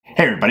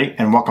Hey everybody,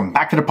 and welcome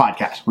back to the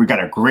podcast. We've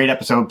got a great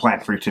episode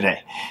planned for you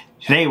today.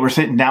 Today we're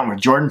sitting down with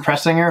Jordan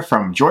Pressinger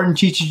from Jordan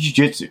Teaches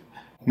Jiu-Jitsu.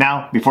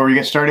 Now, before we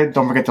get started,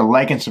 don't forget to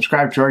like and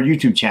subscribe to our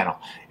YouTube channel.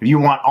 If you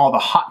want all the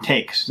hot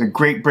takes, the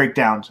great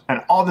breakdowns,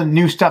 and all the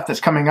new stuff that's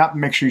coming up,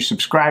 make sure you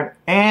subscribe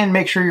and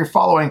make sure you're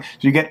following so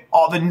you get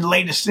all the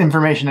latest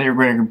information that you're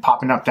going to be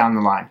popping up down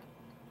the line.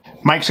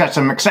 Mike's got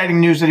some exciting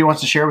news that he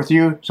wants to share with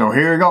you, so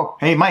here we go.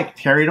 Hey Mike,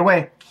 carry it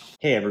away.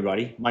 Hey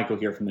everybody, Michael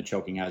here from the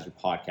Choking Hazard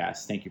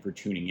podcast. Thank you for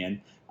tuning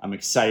in. I'm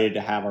excited to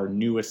have our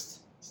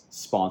newest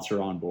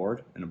sponsor on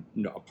board and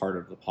a part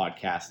of the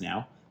podcast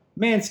now,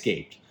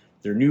 Manscaped.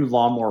 Their new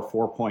Lawnmower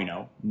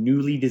 4.0,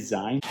 newly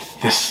designed.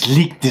 The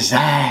sleek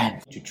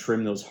design. To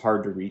trim those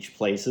hard to reach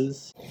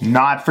places.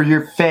 Not for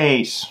your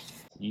face.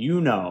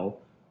 You know,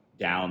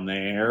 down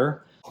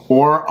there.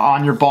 Or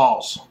on your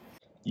balls.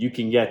 You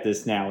can get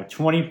this now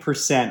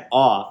 20%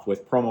 off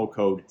with promo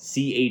code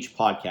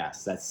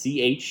CHPodcast. That's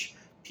CHPodcast.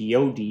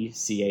 You're going to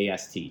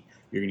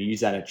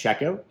use that at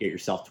checkout, get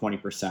yourself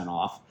 20%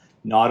 off.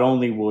 Not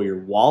only will your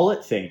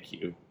wallet thank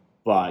you,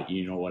 but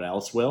you know what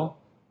else will?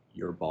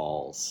 Your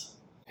balls.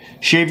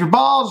 Shave your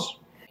balls.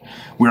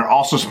 We're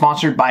also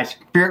sponsored by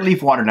Spirit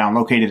Leaf Waterdown,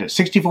 located at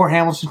 64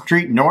 Hamilton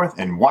Street North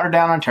in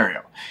Waterdown,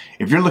 Ontario.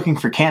 If you're looking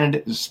for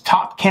Canada's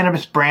top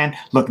cannabis brand,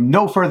 look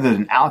no further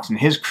than Alex and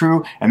his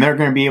crew, and they're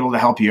going to be able to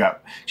help you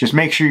out. Just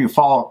make sure you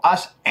follow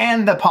us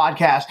and the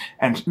podcast,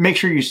 and make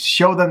sure you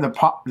show them the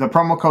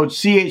promo code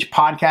CH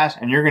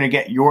Podcast, and you're going to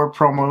get your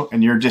promo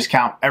and your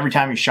discount every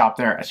time you shop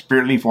there at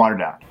Spirit Leaf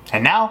Waterdown.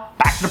 And now,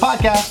 back to the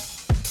podcast.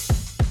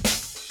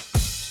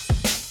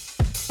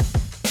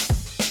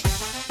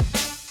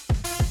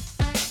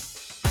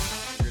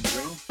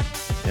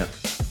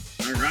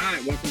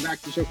 Welcome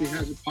back to Choking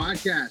Hazard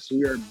Podcast.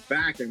 We are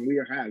back and we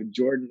have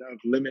Jordan of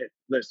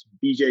Limitless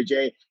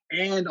BJJ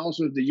and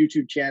also the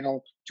YouTube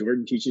channel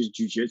Jordan Teaches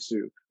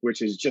Jiu-Jitsu, which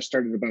has just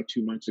started about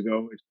 2 months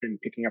ago. It's been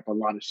picking up a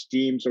lot of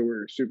steam, so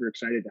we're super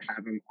excited to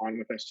have him on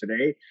with us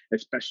today,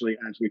 especially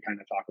as we kind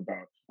of talk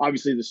about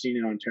obviously the scene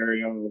in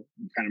Ontario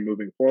kind of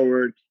moving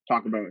forward,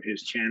 talk about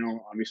his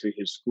channel, obviously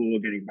his school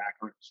getting back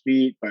on its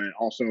feet, but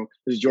also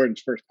this is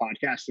Jordan's first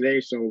podcast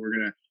today, so we're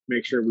going to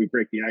make sure we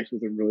break the ice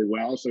with him really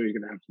well. So he's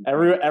going to have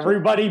some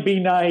everybody be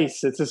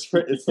nice. It's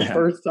the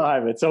first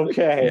time. It's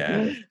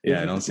okay.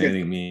 Yeah. Don't say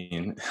anything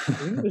mean.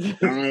 No.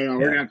 We're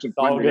going to have some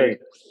fun today.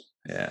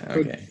 Yeah.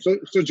 Okay.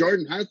 So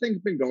Jordan, how have things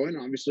been going?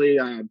 Obviously,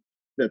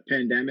 the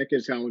pandemic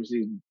is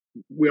obviously,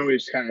 we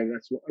always kind of,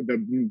 that's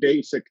the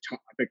basic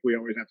topic we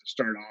always have to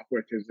start off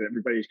with, is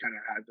everybody's kind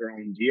of had their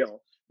own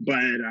deal.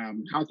 But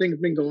how things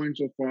been going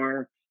so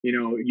far? You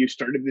know, you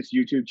started this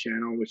YouTube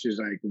channel, which is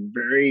like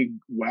very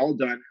well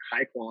done,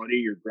 high quality.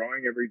 You're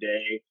growing every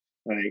day.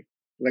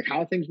 Like how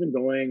have things been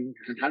going?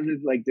 And how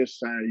did like this,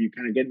 you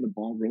kind of getting the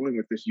ball rolling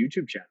with this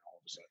YouTube channel all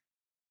of a sudden?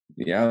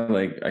 Yeah,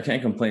 like I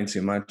can't complain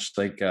too much.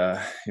 Like,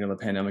 the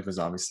pandemic was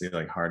obviously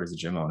like hard as a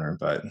gym owner,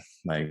 but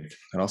like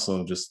it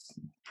also just,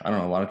 I don't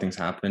know, a lot of things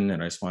happened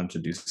and I just wanted to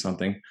do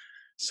something.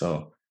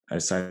 So I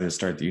decided to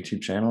start the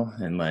YouTube channel,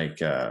 and like,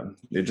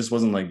 it just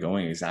wasn't like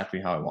going exactly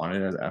how I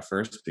wanted it at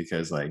first,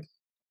 because like,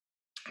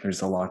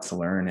 there's a lot to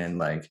learn, and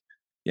like,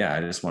 yeah,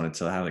 I just wanted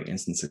to have like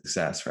instant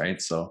success,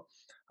 right? So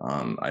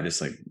I just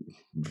like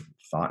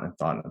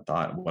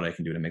thought what I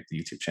can do to make the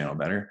YouTube channel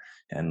better,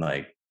 and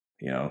like,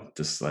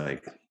 just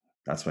like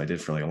that's what I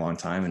did for like a long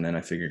time, and then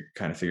I figured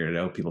it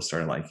out. People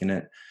started liking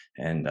it,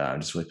 and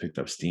just really picked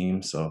up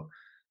steam. So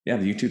yeah,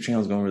 the YouTube channel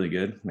is going really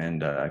good,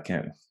 and I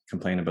can't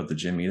complain about the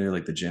gym either.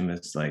 Like the gym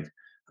is like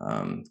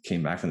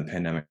came back from the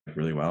pandemic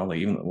really well. Like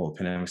even the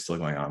pandemic's still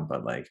going on,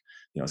 but like,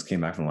 it's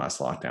came back from the last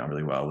lockdown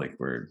really well. Like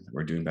we're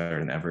doing better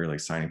than ever, like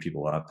signing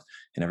people up,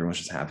 and everyone's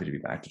just happy to be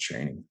back to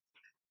training.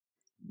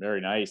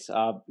 Very nice.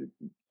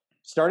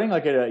 Starting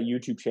like a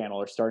YouTube channel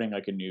or starting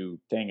like a new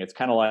thing, it's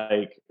kind of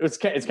like it's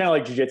kind of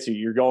like jiu-jitsu.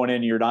 You're going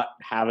in, you're not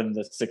having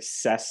the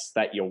success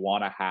that you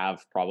want to have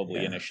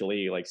probably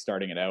initially, like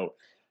starting it out.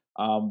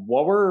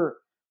 What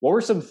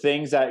were some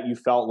things that you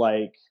felt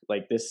like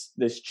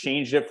this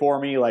changed it for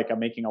me? Like I'm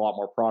making a lot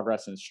more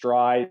progress in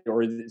stride,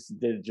 or did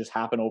it just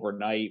happen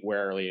overnight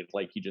where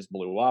like you just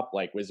blew up?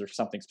 Like, was there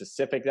something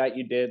specific that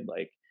you did?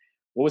 Like,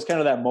 what was kind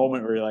of that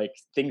moment where like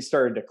things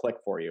started to click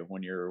for you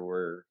when you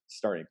were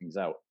starting things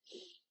out?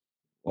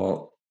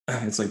 Well,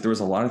 it's like there was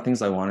a lot of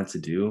things I wanted to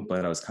do,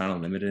 but I was kind of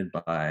limited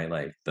by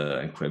like the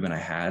equipment I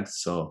had.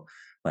 So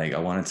like I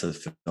wanted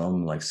to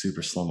film like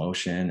super slow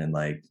motion and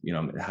like,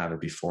 have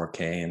it be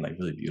 4K and like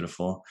really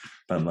beautiful.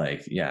 But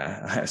like,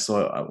 yeah.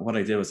 So what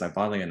I did was I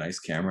bought like a nice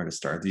camera to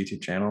start the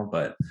YouTube channel,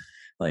 but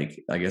like,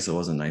 I guess it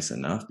wasn't nice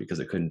enough because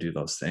I couldn't do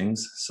those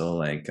things. So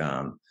like,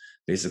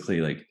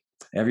 basically like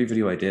every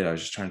video I did, I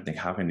was just trying to think,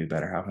 how can I do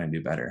better? How can I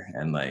do better?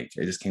 And like,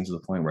 it just came to the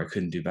point where I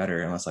couldn't do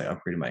better unless I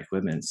upgraded my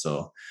equipment.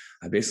 So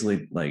I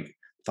basically like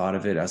thought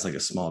of it as like a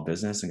small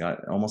business and got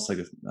almost like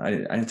I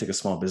didn't take a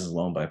small business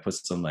loan, but I put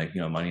some like,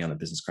 money on the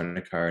business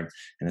credit card,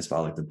 and it's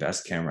about like the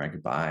best camera I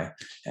could buy,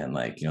 and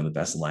like, the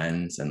best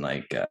lens, and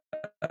like,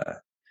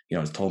 you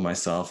know, told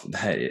myself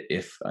that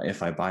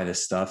if I buy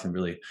this stuff and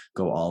really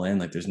go all in,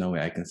 like there's no way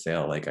I can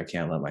fail. Like I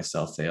can't let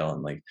myself fail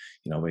and like,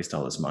 you know, waste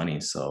all this money.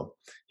 So,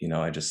 you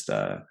know, I just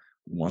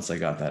once I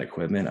got that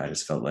equipment, I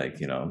just felt like,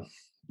 you know,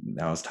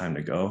 now it's time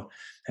to go,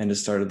 and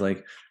just started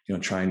like, you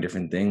know, trying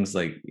different things.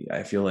 Like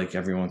I feel like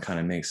everyone kind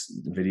of makes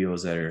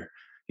videos that are,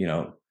 you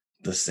know,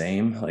 the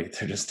same, like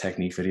they're just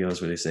technique videos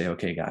where they say,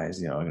 okay guys,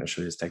 you know, I'm going to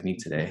show you this technique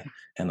today.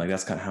 And like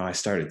that's kind of how I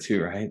started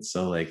too, right?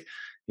 So like,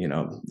 you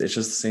know, it's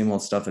just the same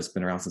old stuff that's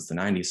been around since the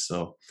 90s.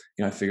 So,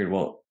 you know, I figured,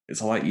 well,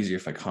 it's a lot easier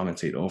if I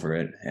commentate over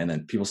it. And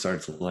then people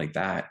started to like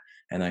that.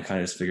 And I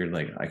kind of just figured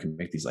like I can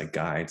make these like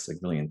guides, like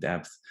really in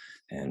depth.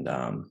 And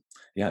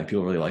yeah, like,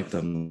 people really like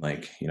them.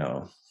 Like, you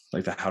know,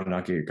 like the how to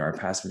not get your guard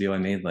pass video I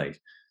made, like,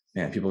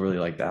 man, people really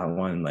like that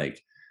one.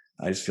 Like,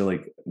 I just feel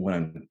like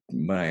when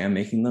I am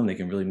making them, they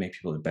can really make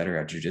people better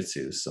at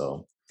jujitsu.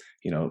 So,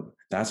 you know,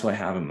 that's what I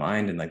have in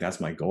mind, and like that's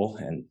my goal.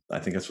 And I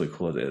think that's really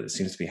cool that it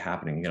seems to be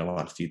happening. I get a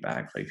lot of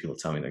feedback. Like people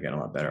tell me they're getting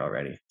a lot better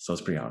already. So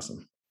it's pretty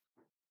awesome.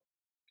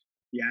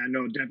 Yeah,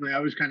 no, definitely. I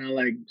was kind of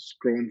like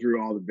scrolling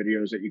through all the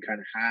videos that you kind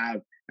of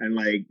have, and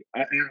like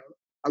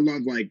I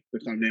love like the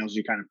thumbnails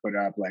you kind of put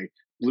up, like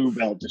blue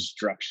belt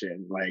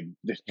destruction, like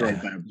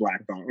destroyed by a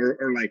black belt,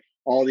 or like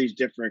all these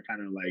different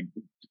kind of like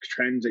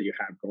trends that you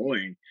have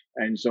going.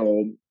 And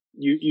so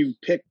you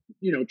pick,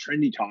 you know,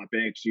 trendy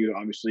topics. You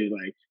obviously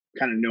like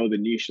kind of know the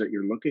niche that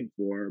you're looking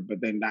for, but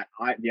then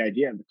the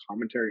idea of the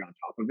commentary on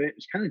top of it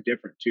is kind of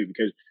different too,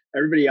 because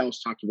everybody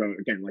else talks about,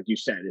 again, like you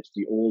said, it's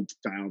the old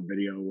style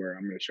video where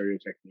I'm going to show you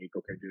a technique,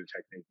 okay, do the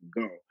technique and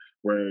go,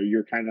 where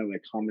you're kind of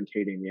like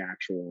commentating the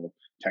actual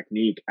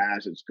technique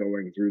as it's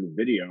going through the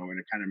video, and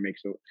it kind of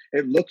makes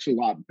it looks a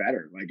lot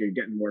better, like you're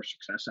getting more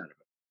success out of it.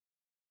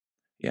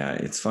 Yeah,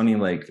 it's funny.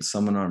 Like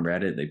someone on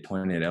Reddit, they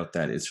pointed out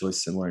that it's really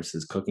similar to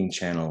his cooking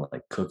channel,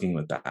 like Cooking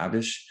with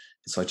Babish.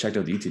 So I checked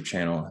out the YouTube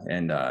channel,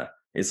 and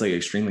it's like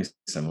extremely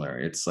similar.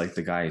 It's like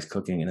the guy is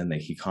cooking, and then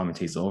he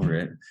commentates over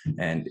it,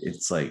 and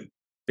it's like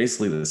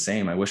basically the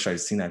same. I wish I'd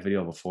seen that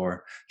video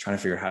before, trying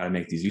to figure out how to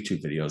make these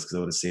YouTube videos, because it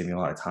would have saved me a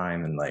lot of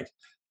time. And like,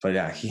 but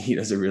yeah, he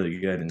does it really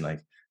good. And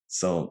like,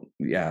 so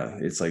yeah,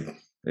 it's like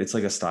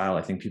a style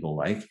I think people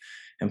like,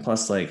 and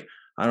plus like,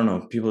 I don't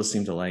know, people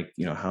seem to like,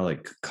 you know, how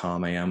like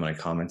calm I am when I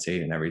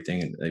commentate and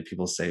everything. And like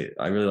people say,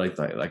 I really like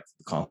the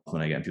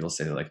compliment I get. People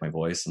say they like my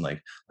voice, and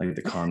like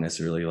the calmness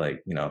really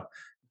like, you know,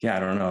 yeah, I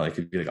don't know, like it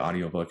could be like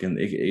audiobook, and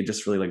it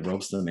just really like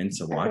ropes them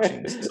into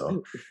watching.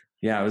 So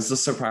yeah, it was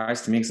just a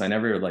surprise to me, because I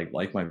never like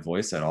my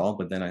voice at all.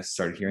 But then I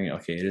started hearing,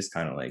 okay, it is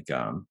kind of like,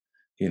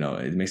 you know,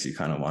 it makes you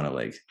kind of want to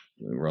like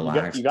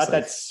relax. You got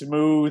that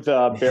smooth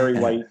Barry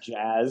White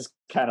jazz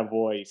kind of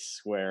voice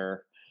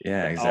where,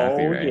 yeah,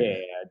 exactly. Oh right.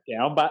 yeah,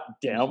 down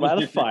by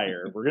the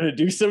fire. We're gonna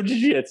do some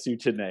jiu-jitsu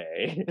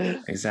today.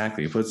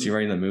 Exactly, it puts you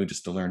right in the mood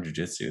just to learn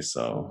jiu-jitsu.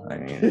 So I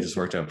mean, it just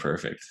worked out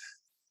perfect.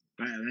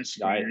 That's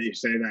funny that you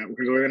say that,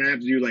 because we're gonna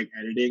have to do like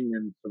editing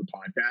and for the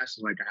podcast,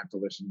 and like I have to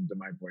listen to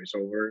my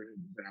voiceover,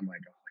 and I'm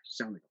like, oh, I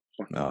sound like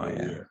a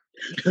fucking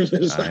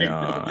yeah. I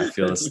know. I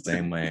feel the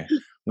same way.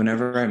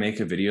 Whenever I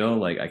make a video,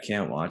 like I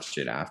can't watch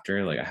it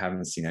after. Like I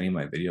haven't seen any of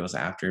my videos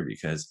after,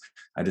 because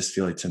I just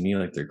feel like, to me,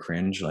 like they're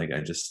cringe. Like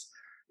I just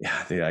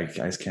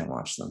can't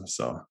watch them.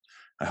 So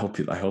I hope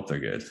they're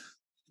good. Do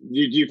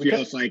you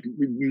feel it's like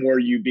more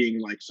you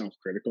being like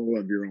self-critical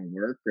of your own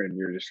work, and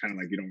you're just kind of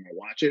like you don't want to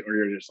watch it, or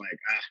you're just like,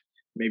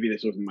 maybe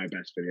this wasn't my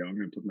best video, I'm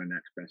gonna put my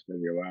next best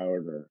video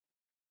out? Or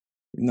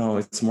no,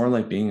 it's more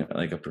like being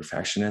like a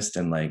perfectionist,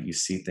 and like you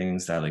see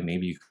things that like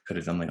maybe you could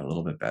have done like a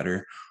little bit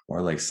better,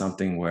 or like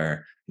something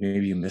where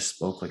maybe you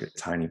misspoke like a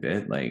tiny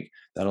bit, like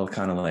that'll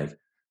kind of like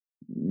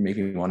make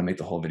me want to make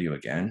the whole video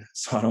again.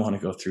 So I don't want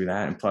to go through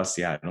that. And plus,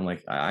 yeah, I don't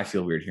like, I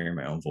feel weird hearing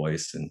my own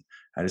voice, and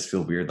I just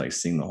feel weird like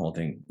seeing the whole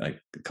thing like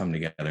come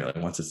together. Like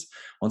once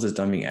it's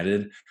done being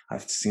edited,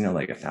 I've seen it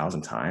like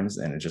 1,000 times,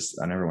 and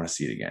I never want to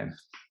see it again.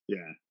 Yeah,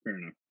 fair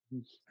enough.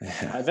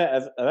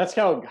 Yeah. That's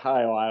how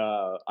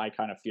I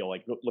kind of feel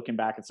like looking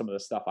back at some of the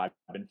stuff I've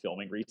been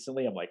filming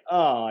recently. I'm like,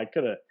 oh, I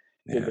could have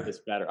did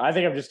this better. I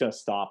think I'm just gonna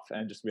stop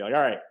and just be like,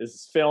 all right, this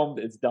is filmed,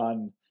 it's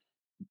done,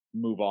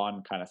 move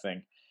on, kind of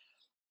thing.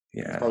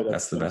 Yeah,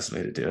 that's the best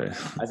way to do it.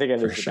 I think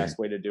it is the best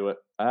way to do it.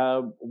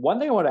 One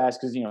thing I want to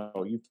ask is, you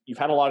know, you've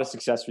had a lot of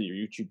success with your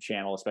YouTube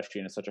channel,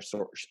 especially in such a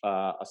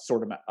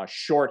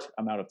short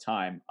amount of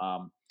time.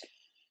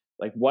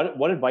 Like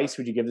what advice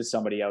would you give to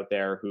somebody out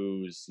there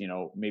who's, you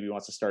know, maybe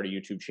wants to start a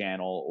YouTube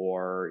channel,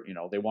 or, you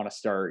know, they want to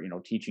start, you know,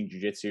 teaching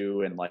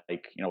jiu-jitsu in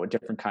like, you know, a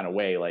different kind of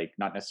way, like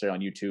not necessarily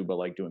on YouTube, but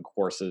like doing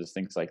courses,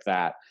 things like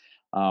that.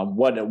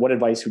 What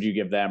advice would you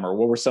give them, or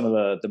what were some of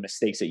the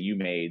mistakes that you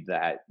made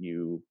that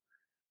you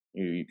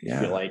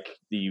feel like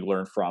you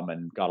learned from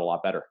and got a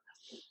lot better?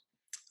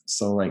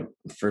 So like,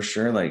 for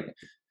sure, like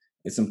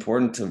it's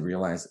important to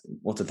realize,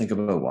 to think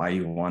about why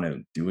you want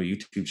to do a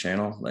YouTube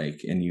channel, like,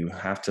 and you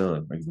have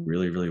to like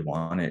really, really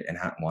want it and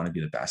want to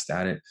be the best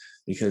at it,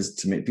 because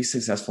to be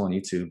successful on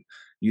YouTube,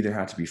 you either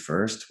have to be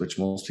first, which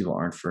most people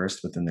aren't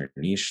first within their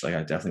niche. Like I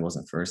definitely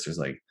wasn't first. There's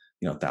like,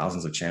 you know,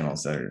 thousands of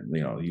channels that are,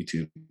 you know,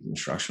 YouTube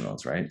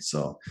instructionals, right?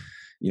 So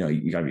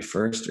you got to be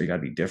first or you got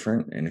to be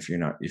different. And if you're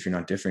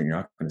not different, you're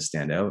not going to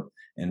stand out.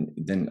 And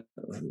then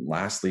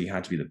lastly, you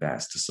have to be the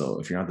best. So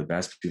if you're not the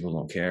best, people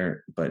don't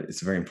care, but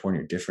it's very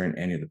important you're different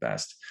and you're the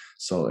best.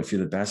 So if you're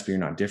the best, but you're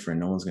not different,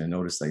 no one's going to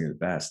notice that you're the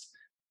best.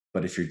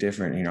 But if you're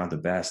different and you're not the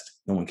best,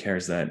 no one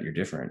cares that you're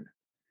different.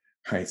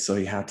 Right. So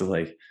you have to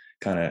like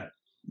kind of,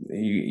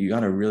 you got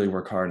to really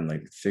work hard and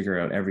like figure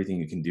out everything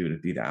you can do to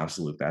be the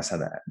absolute best, have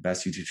the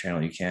best YouTube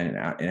channel you can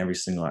in every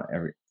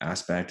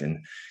aspect, and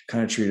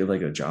kind of treat it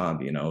like a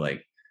job,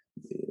 like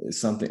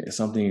something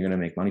you're going to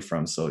make money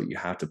from. So you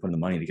have to put in the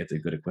money to get the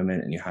good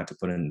equipment, and you have to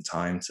put in the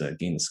time to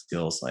gain the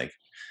skills. Like,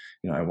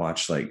 I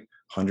watched like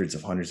hundreds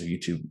of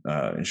YouTube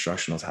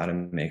instructionals how to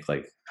make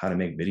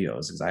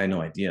videos, because I had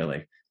no idea.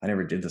 Like, I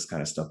never did this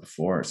kind of stuff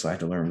before, so I had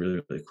to learn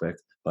really, really quick.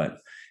 But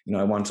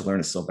I wanted to learn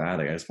it so bad.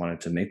 Like, I just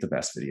wanted to make the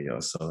best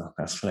videos. So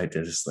that's what I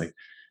did. Just like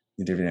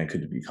did everything I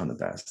could to become the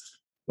best.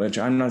 Which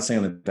I'm not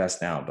saying I'm the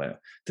best now, but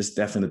this is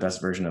definitely the best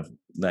version of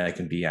that I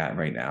can be at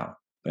right now.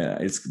 But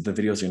the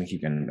videos are going to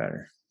keep getting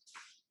better.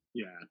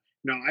 Yeah.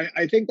 No,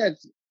 I think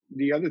that's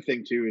the other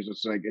thing too, is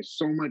it's like, it's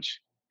so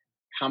much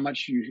how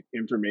much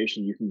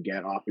information you can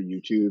get off of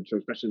YouTube. So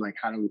especially like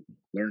how to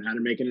learn how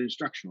to make an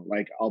instructional.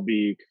 Like, I'll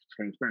be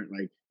transparent,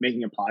 like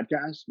making a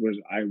podcast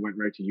I went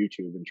right to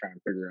YouTube and trying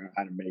to figure out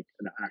how to make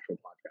an actual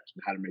podcast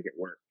and how to make it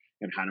work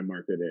and how to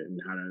market it and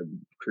how to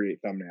create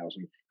thumbnails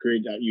and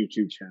create that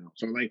YouTube channel.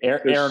 So like,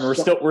 Aaron,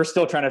 we're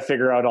still trying to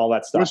figure out all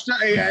that stuff.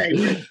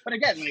 But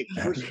again, like,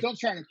 we're still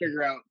trying to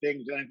figure out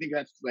things. And I think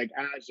that's like,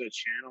 as a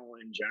channel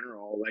in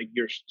general, like,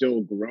 you're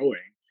still growing.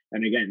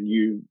 And again,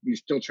 you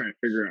still trying to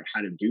figure out how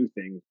to do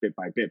things bit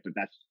by bit, but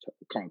that's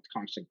called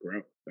constant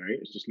growth, right?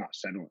 It's just not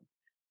settling,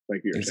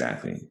 like you're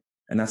exactly saying.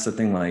 And that's the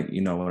thing, like,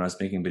 when I was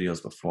making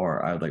videos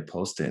before, I would like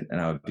post it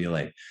and I would be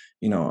like,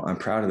 I'm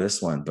proud of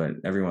this one, but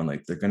everyone,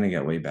 like, they're going to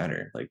get way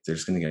better. Like, they're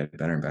just going to get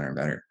better and better and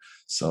better.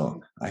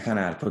 So I kind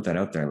of had to put that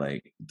out there.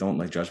 Like, don't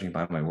like judge me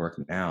by my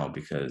work now,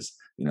 because,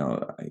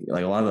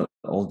 like a lot of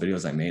the old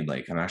videos I made,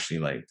 like, I'm actually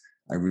like,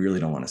 I really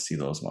don't want to see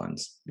those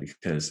ones,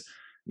 because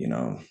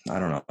I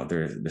don't know,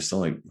 they're still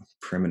like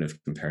primitive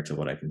compared to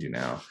what I can do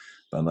now.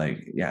 But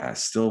like, yeah, I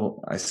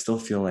still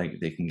feel like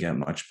they can get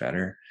much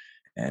better.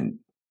 And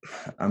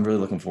I'm really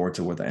looking forward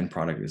to what the end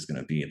product is going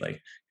to be. Like,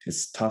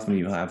 it's tough when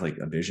you have like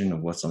a vision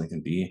of what something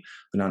can be,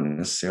 but not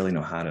necessarily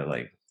know how to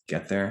like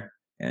get there.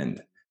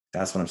 And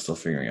that's what I'm still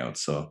figuring out.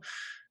 So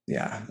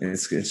yeah,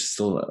 it's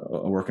still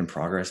a work in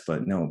progress,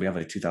 but no, we have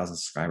like 2,000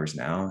 subscribers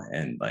now.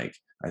 And like,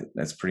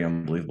 that's pretty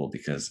unbelievable,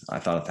 because I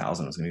thought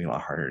 1,000 was going to be a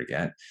lot harder to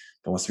get.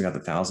 But once we got the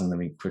 1,000, then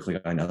we quickly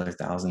got another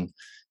 1,000.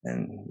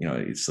 And,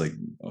 it's like,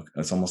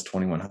 it's almost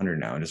 2,100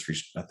 now. I just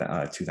reached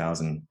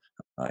 2,000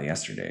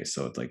 yesterday.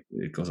 So it's like,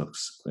 it goes up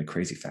like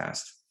crazy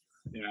fast.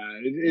 Yeah,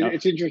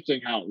 it's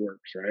interesting how it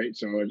works, right?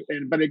 So,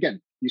 but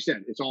again, you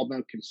said it's all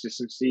about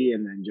consistency,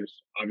 and then just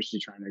obviously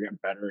trying to get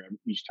better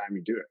each time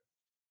you do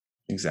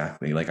it.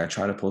 Exactly. Like, I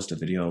try to post a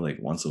video like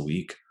once a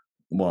week.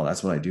 Well,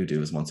 that's what I do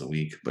is once a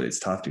week, but it's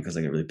tough because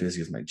I get really busy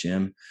with my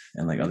gym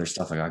and like other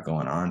stuff I got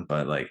going on.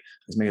 But like,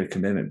 let's make it a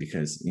commitment,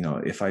 because,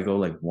 if I go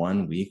like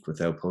 1 week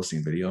without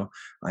posting a video,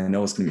 I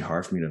know it's going to be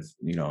hard for me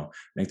to,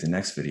 make the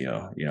next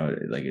video,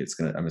 like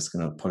I'm just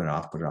going to put it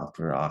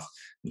off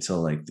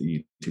until like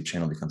the YouTube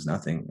channel becomes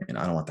nothing. And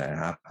I don't want that to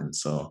happen.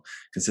 So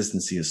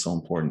consistency is so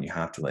important. You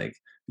have to like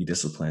be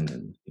disciplined,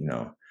 and,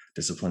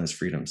 discipline is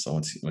freedom. So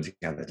once you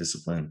have that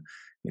discipline,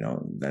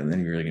 then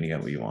you're really going to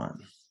get what you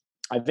want.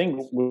 I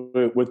think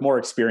with more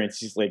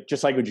experience, like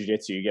just like with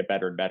jiu-jitsu, you get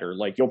better and better.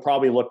 Like, you'll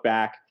probably look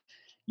back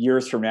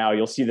years from now,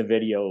 you'll see the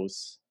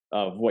videos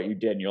of what you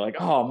did, and you're like,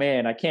 oh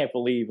man, I can't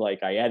believe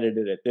like I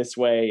edited it this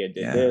way and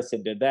did this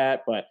and did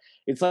that. But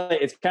it's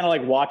like, it's kind of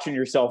like watching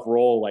yourself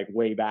roll like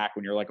way back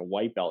when you're like a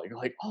white belt. You're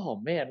like,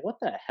 oh man, what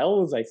the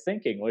hell was I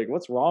thinking? Like,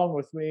 what's wrong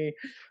with me?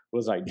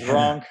 Was I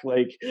drunk?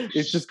 Like,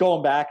 it's just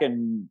going back,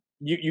 and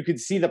you could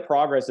see the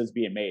progress that's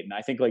being made. And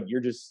I think like you're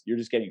just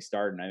getting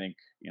started. And I think,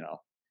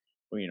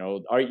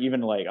 or even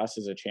like us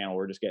as a channel,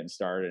 we're just getting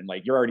started, and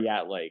like you're already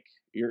at like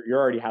you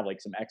already have like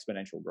some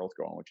exponential growth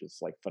going, which is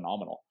like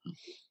phenomenal.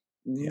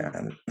 Yeah,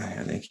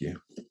 thank you.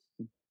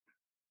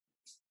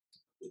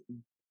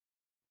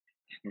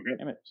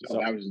 Okay, so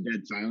that was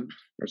dead silent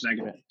for a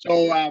second.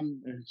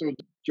 So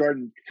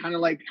Jordan, kind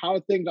of like how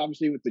things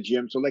obviously with the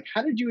gym. So like,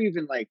 how did you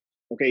even like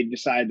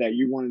decide that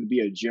you wanted to be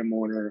a gym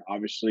owner?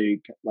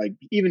 Obviously, like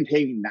even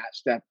taking that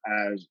step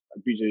as a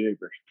BJJ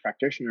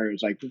practitioner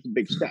is like, this is a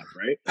big step,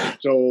 right?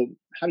 So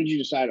how did you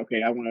decide,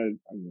 okay, I want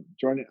to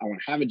join it, I want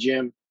to have a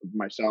gym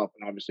myself,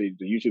 and obviously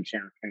the YouTube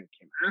channel kind of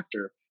came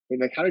after, but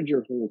like, how did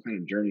your whole kind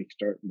of journey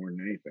start more than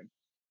anything?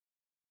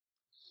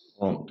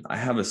 Well, I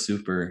have a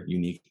super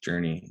unique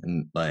journey,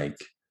 and like,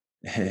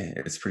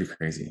 it's pretty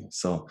crazy.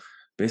 So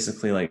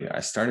basically, like, I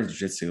started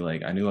jiu-jitsu,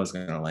 like I knew I was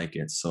going to like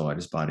it. So I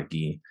just bought a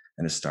gi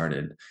and it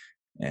started.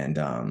 And,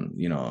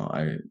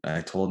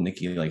 I told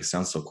Nikki, like, it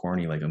sounds so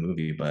corny, like a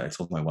movie, but I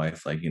told my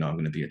wife, like, I'm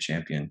going to be a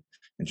champion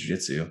in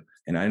jiu-jitsu.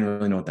 And I didn't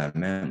really know what that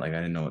meant. Like, I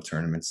didn't know what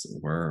tournaments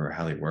were or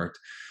how they worked,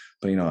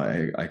 but,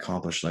 I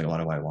accomplished like a lot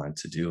of what I wanted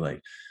to do.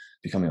 Like,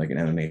 becoming like an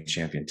MMA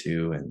champion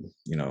too, and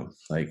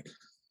like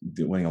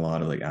winning a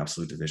lot of like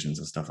absolute divisions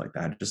and stuff like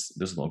that,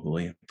 just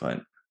locally.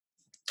 But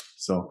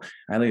so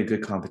I had like a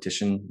good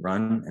competition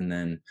run, and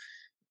then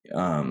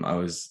I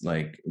was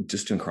like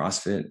just doing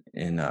CrossFit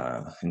in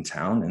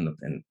town,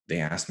 and they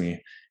asked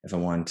me if I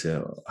wanted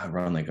to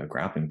run like a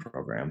grappling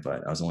program,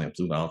 but I was only a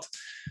blue belt.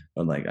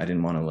 But like I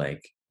didn't want to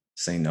like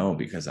say no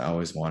because I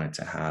always wanted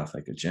to have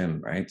like a gym,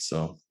 right?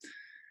 So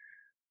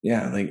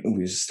yeah, like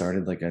we just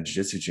started like a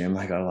jiu-jitsu gym.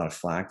 I got a lot of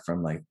flack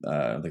from like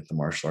the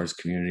martial arts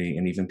community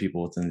and even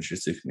people within the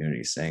jiu-jitsu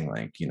community saying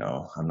like,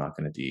 I'm not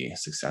going to be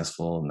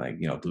successful, and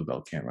like, blue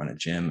belt can't run a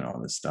gym and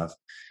all this stuff.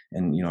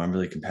 And I'm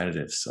really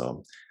competitive,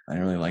 so I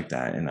didn't really like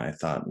that. And I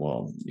thought,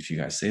 well, if you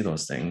guys say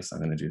those things, I'm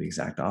going to do the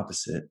exact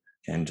opposite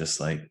and just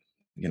like,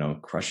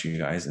 crush you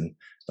guys and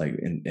like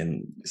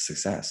in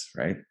success,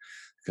 right?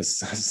 Because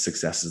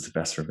success is the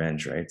best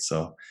revenge, right?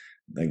 So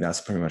like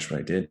that's pretty much what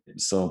I did.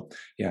 So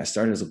yeah, I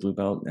started as a blue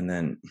belt, and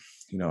then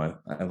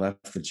I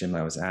left the gym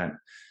I was at.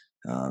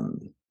 Um,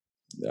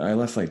 I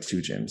left like 2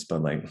 gyms,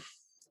 but like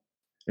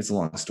it's a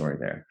long story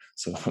there.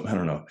 So I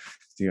don't know.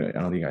 I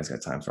don't think you guys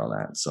got time for all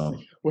that. So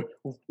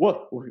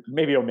what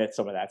maybe omit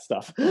some of that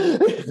stuff.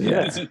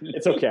 Yeah,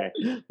 it's okay.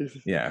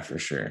 Yeah, for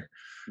sure.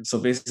 So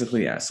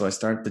basically, yeah. So I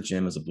started the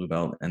gym as a blue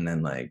belt, and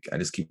then like I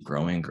just keep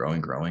growing.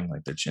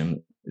 Like the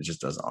gym, it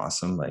just does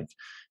awesome. Like,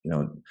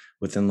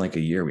 within like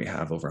a year, we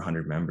have over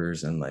 100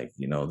 members, and like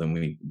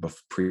then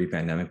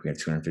pre-pandemic, we had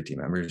 250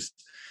 members,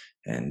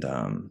 and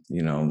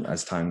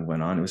as time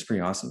went on, it was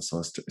pretty awesome. So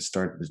I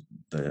started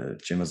the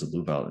gym as a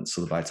blue belt, and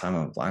so by the time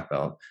I'm a black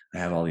belt, I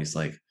have all these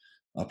like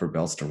upper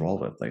belts to roll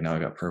with. Like now I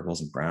got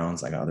purples and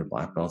browns. I got other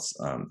black belts.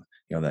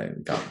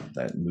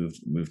 That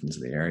moved into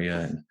the area,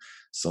 and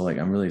so like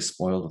I'm really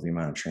spoiled with the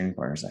amount of training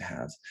partners I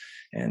have.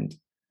 And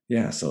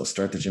yeah, so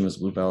start the gym as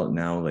blue belt.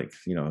 Now like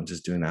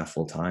just doing that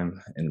full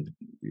time, and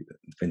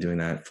been doing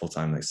that full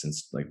time like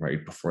since like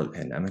right before the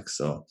pandemic.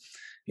 So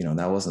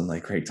that wasn't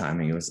like great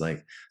timing. It was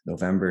like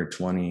November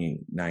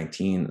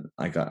 2019.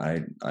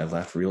 I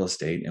left real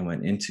estate and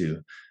went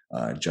into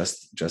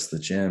just the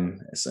gym.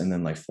 And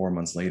then like 4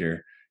 months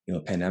later,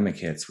 pandemic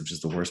hits, which is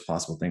the worst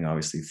possible thing,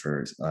 obviously,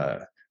 for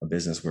a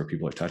business where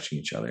people are touching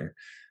each other.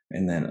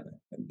 And then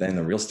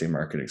the real estate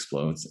market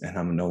explodes, and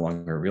I'm no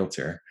longer a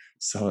realtor.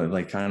 So it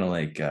like kind of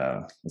like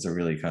was a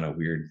really kind of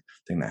weird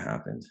thing that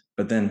happened.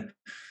 But then,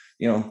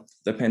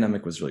 the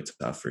pandemic was really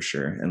tough for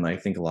sure. And I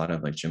think a lot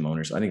of like gym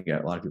owners, I think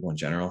a lot of people in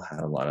general had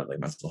a lot of like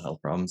mental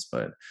health problems,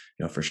 but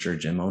for sure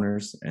gym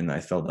owners. And I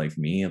felt like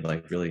me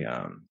like really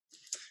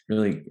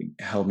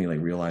helped me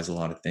like realize a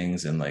lot of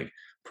things and like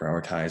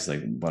prioritize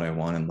like what I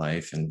want in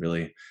life, and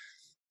really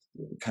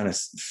kind of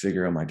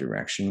figure out my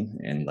direction.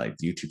 And like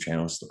the YouTube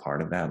channel is the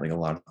part of that. Like a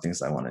lot of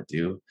things I want to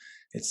do,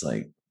 it's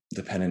like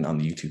dependent on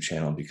the YouTube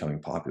channel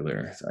becoming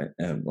popular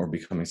or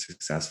becoming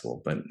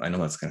successful. But I know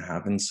that's going to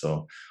happen.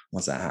 So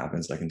once that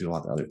happens, I can do a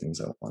lot of other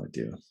things I want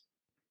to do.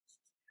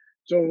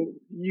 So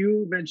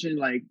you mentioned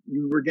like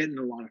you were getting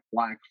a lot of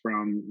flack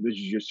from the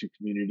jiu-jitsu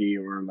community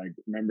or like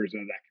members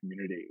of that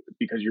community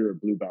because you're a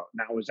blue belt.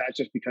 Now, was that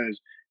just because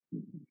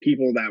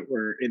people that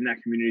were in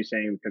that community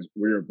saying because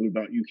we're a blue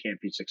belt you can't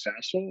be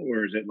successful,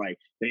 or is it like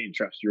they didn't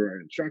trust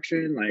your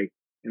instruction, like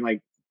and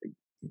like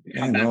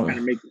how that kind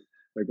of make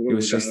like what it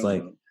was just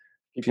like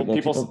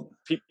people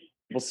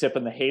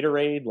sipping the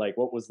haterade? Like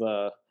what was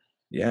the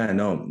Yeah,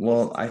 no.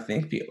 Well, I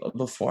think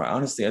before,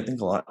 honestly, I think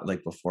a lot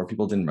like before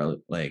people didn't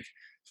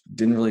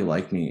really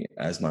like me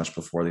as much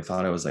before. They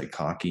thought I was like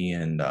cocky,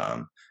 and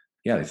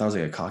yeah, they thought I was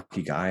like a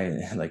cocky guy,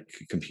 like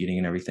competing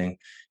and everything.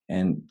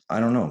 And I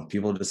don't know,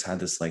 people just had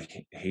this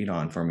like hate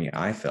on for me,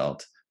 I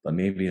felt, but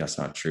maybe that's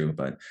not true.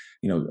 But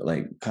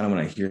like kind of when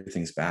I hear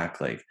things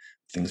back, like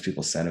things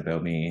people said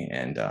about me,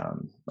 and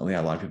yeah,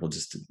 a lot of people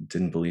just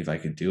didn't believe I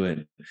could do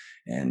it.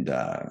 And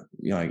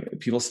like,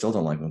 people still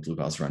don't like when blue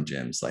belts run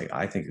gyms. Like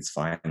I think it's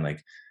fine.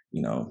 Like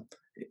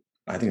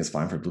I think it's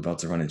fine for blue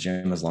belts to run a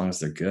gym as long as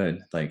they're good.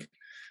 Like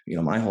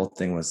my whole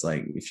thing was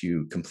like, if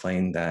you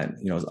complain that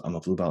I'm a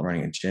blue belt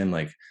running a gym,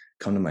 like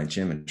come to my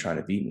gym and try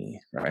to beat me,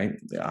 right?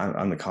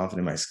 I'm confident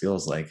in my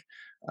skills. Like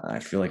I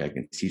feel like I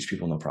can teach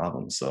people no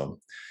problem. So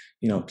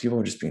people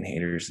are just being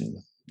haters, and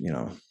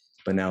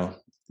but now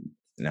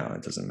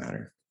it doesn't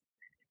matter.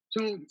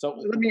 So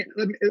let me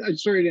I'm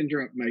sorry to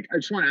interrupt, Mike. I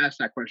just want to ask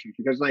that question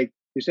because like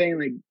you're saying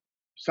like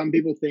some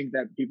people think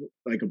that people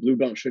like a blue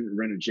belt shouldn't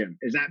run a gym.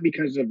 Is that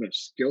because of a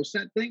skill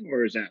set thing,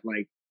 or is that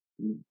like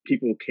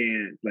people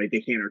can't like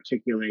they can't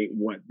articulate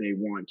what they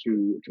want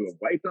to a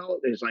white belt?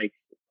 Is like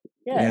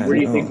where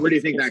do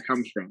you think that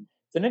comes from?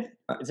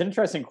 It's an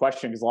interesting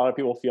question because a lot of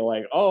people feel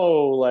like,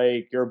 oh,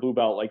 like you're a blue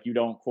belt, like you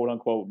don't quote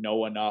unquote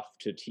know enough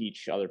to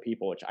teach other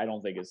people, which I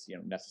don't think is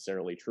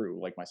necessarily true,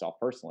 like myself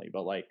personally.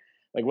 But like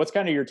what's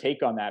kind of your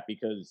take on that?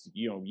 Because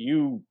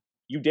you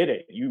did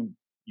it, you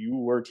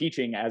were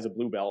teaching as a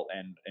blue belt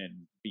and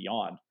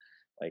beyond,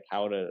 like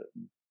how did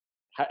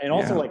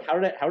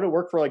it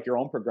work for like your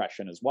own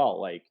progression as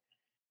well? Like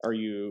are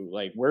you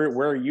like where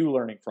are you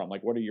learning from?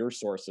 Like what are your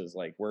sources?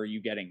 Like where are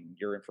you getting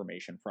your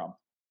information from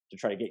to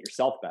try to get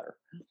yourself better?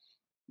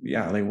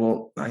 Yeah, like,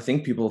 well, I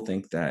think people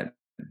think that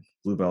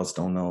blue belts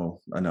don't know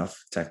enough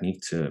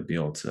technique to be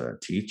able to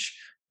teach,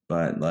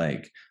 but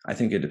like I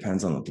think it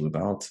depends on the blue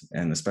belt,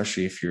 and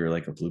especially if you're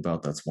like a blue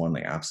belt that's won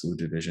like absolute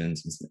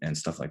divisions and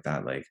stuff like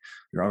that, like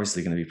you're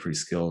obviously going to be pretty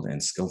skilled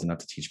and skilled enough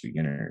to teach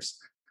beginners,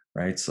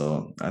 right?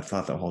 So I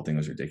thought the whole thing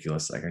was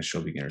ridiculous. I can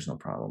show beginners no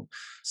problem.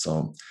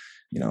 So,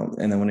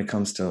 and then when it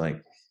comes to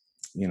like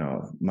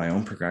my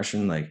own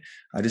progression, like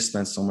I just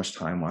spent so much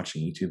time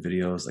watching YouTube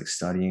videos, like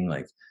studying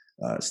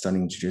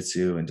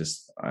jujitsu, and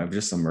I've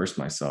just immersed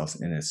myself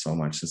in it so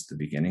much since the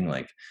beginning.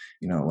 Like,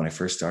 when I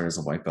first started as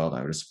a white belt,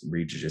 I would just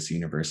read Jiu-Jitsu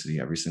University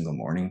every single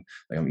morning.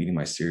 Like I'm eating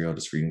my cereal,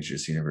 just reading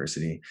Jiu-Jitsu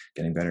University,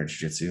 getting better at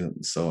jiu-jitsu.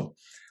 So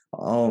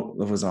all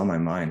that was on my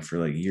mind for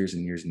like years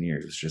and years and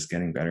years was just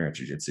getting better at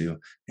jiu-jitsu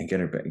and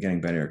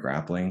getting better at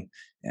grappling.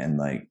 And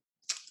like,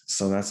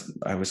 so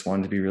I just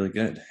wanted to be really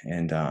good.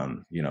 And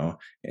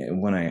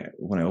when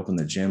I opened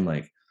the gym,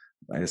 like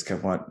I just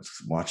kept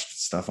watched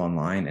stuff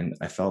online, and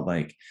I felt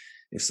like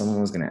if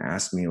someone was going to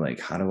ask me like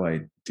how do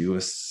I do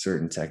a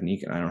certain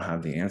technique and I don't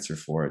have the answer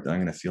for it, then I'm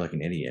going to feel like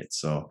an idiot.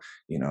 So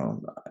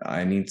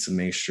I need to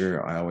make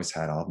sure I always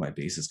had all of my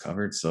bases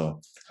covered.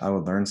 So I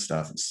would learn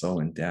stuff so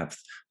in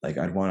depth. Like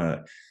I'd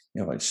want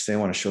to, I'd say I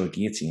want to show a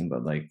guillotine,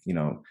 but like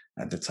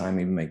at the time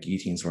maybe my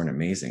guillotines weren't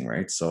amazing,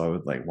 right? So I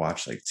would like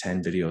watch like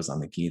 10 videos on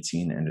the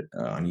guillotine and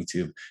on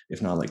YouTube,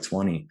 if not like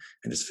 20,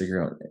 and just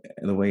figure out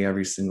the way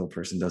every single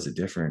person does it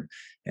different,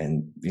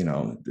 and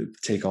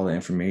take all the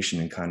information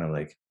and kind of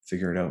like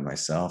figure it out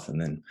myself.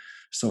 And then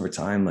just over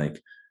time, like,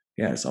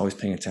 yeah, it's always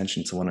paying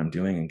attention to what I'm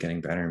doing and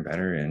getting better and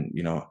better. And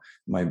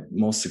my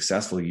most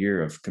successful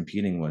year of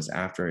competing was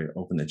after I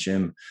opened the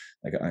gym.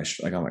 Like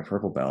I got my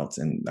purple belt,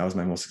 and that was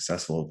my most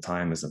successful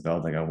time as a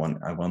belt. Like I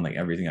won like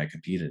everything I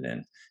competed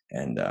in.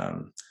 And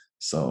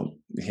so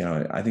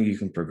I think you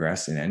can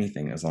progress in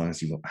anything as long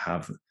as you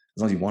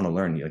want to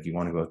learn. You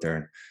want to go out there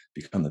and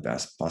become the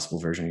best possible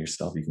version of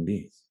yourself you can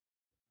be.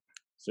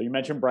 So you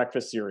mentioned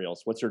breakfast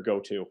cereals. What's your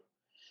go-to?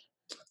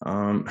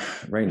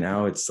 Right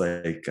now it's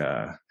like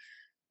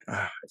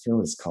I forget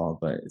what it's called,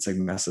 but it's like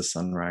Mesa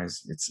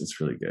Sunrise.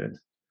 It's really good.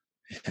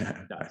 Yeah,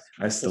 Nice.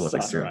 I still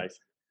like cereal. Sunrise.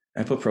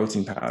 I put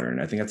protein powder,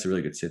 and I think that's a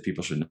really good tip.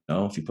 People should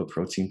know, if you put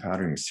protein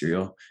powder in your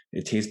cereal,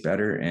 it tastes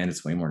better and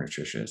it's way more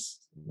nutritious.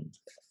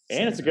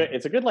 And it's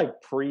a good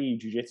like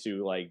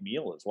pre-jiu-jitsu like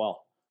meal as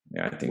well.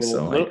 Yeah, I think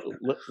so.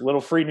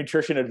 Little free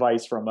nutrition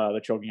advice from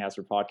the Choking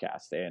Hazard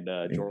podcast and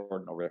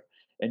Jordan over there.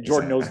 And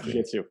Jordan knows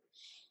jiu-jitsu.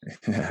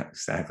 Yeah,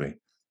 exactly.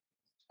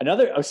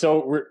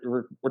 So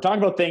we're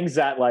talking about things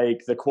that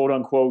like the quote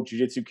unquote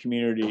jiu-jitsu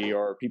community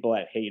or people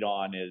that hate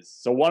on is.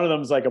 So one of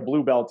them is like a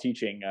blue belt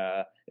teaching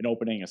and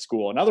opening a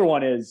school. Another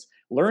one is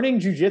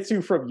learning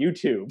jiu-jitsu from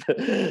YouTube.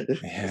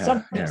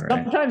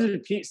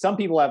 Sometimes some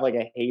people have like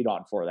a hate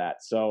on for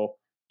that. So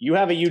you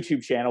have a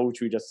YouTube channel,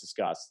 which we just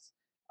discussed.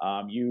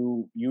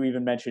 You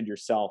even mentioned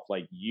yourself,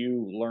 like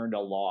you learned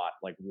a lot,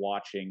 like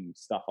watching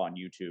stuff on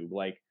YouTube.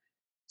 Like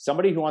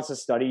somebody who wants to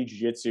study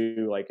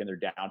jiu-jitsu, like in their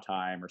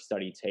downtime or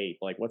study tape,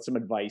 like what's some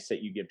advice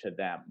that you give to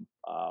them?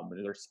 Are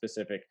there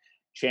specific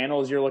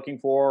channels you're looking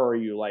for? Or are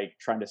you like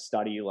trying to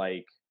study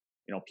like,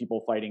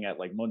 people fighting at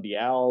like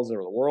Mundials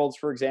or the Worlds,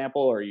 for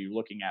example? Or are you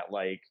looking at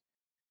like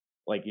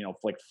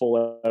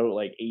full out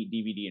like 8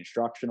 DVD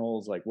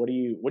instructionals? Like what are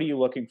you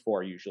looking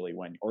for usually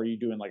or are you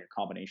doing like a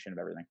combination of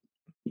everything?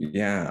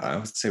 Yeah, I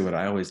would say what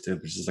I always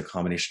did was just a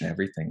combination of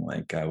everything.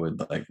 Like I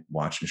would like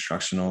watch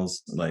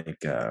instructionals,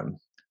 like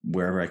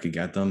wherever I could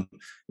get them,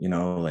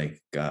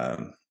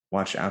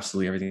 watch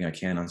absolutely everything I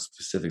can on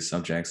specific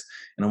subjects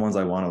and the ones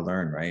I want to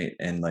learn, right?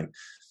 And like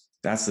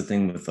that's the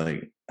thing with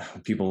like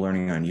people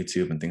learning on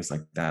YouTube and things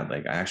like that.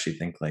 Like I actually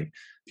think like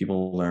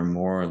people learn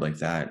more like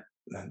that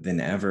than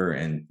ever,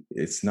 and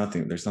there's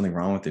nothing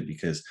wrong with it,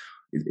 because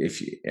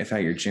if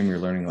at your gym you're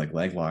learning like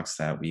leg locks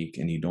that week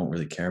and you don't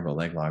really care about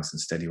leg locks,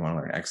 instead you want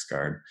to learn X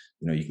guard,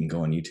 you can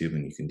go on YouTube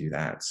and you can do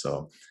that.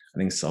 So I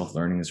think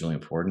self-learning is really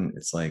important.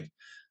 It's like,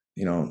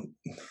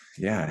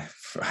 yeah,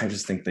 I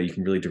just think that you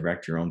can really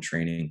direct your own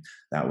training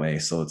that way.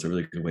 So it's a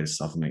really good way to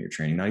supplement your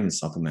training. Not even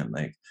supplement,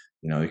 like,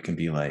 it can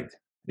be like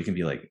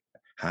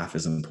half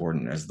as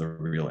important as the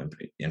real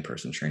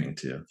in-person training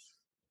too.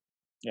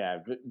 Yeah,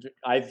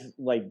 I've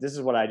like this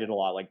is what I did a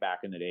lot like back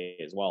in the day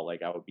as well.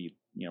 Like I would be,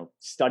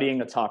 studying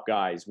the top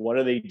guys. What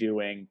are they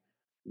doing?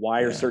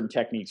 Why are certain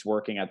techniques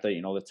working at the,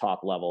 the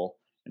top level?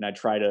 And I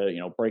try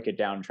to, break it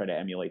down and try to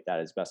emulate that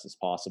as best as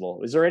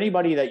possible. Is there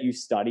anybody that you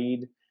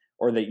studied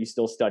or that you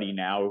still study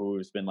now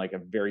who's been like a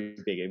very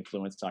big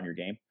influence on your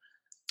game?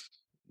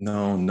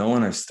 No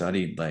one I've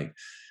studied. Like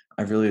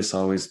I really just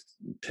always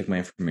pick my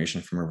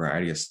information from a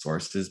variety of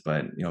sources,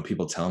 but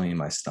people tell me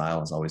my style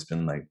has always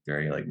been like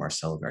very like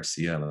Marcelo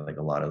Garcia, like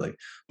a lot of like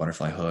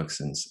butterfly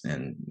hooks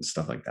and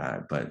stuff like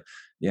that. But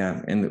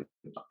yeah, and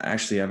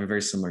actually I have a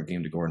very similar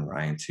game to Gordon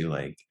Ryan too.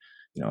 Like,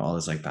 all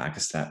this like back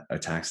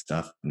attack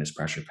stuff and his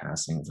pressure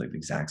passing is like the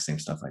exact same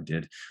stuff I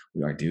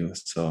do.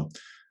 So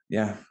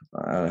yeah,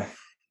 I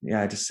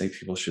just say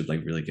people should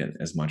like really get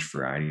as much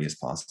variety as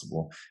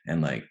possible,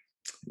 and like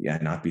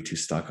not be too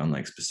stuck on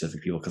like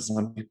specific people, because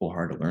some people are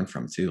hard to learn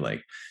from too.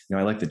 Like,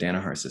 I like the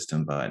Danaher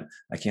system, but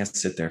I can't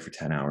sit there for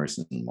 10 hours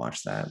and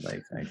watch that.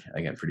 Like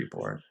I get pretty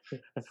bored.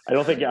 I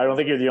don't think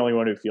you're the only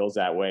one who feels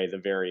that way. The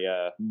very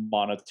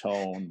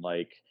monotone,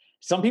 like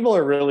some people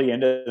are really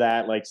into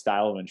that like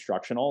style of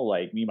instructional.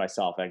 Like me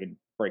myself, I can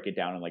break it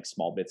down in like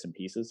small bits and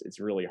pieces. It's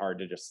really hard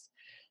to just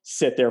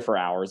sit there for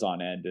hours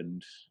on end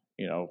and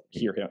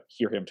hear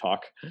him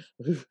talk.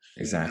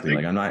 Exactly.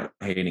 Like I'm not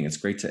hating. It's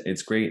great.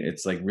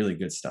 It's like really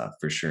good stuff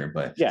for sure.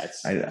 But yeah,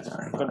 I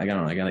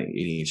got like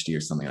ADHD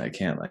or something. I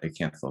can't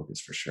focus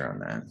for sure on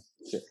that.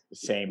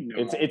 Same.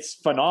 No. It's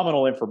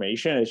phenomenal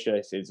information. It's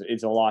just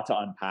it's a lot to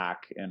unpack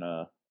in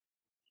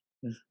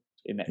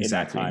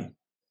that time.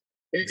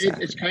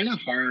 It's kind of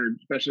hard,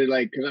 especially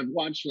like because I've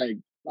watched like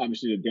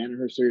obviously the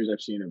Danaher series.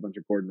 I've seen a bunch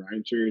of Gordon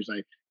Ryan series.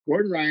 Like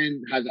Gordon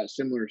Ryan has that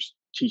similar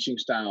teaching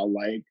style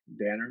like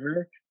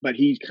Danaher, but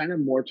he's kind of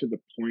more to the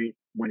point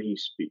when he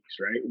speaks,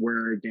 right?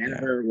 Where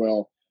Danaher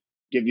will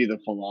give you the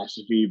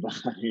philosophy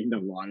behind a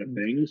lot of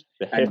things,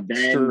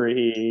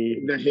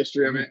 the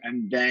history of it,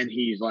 and then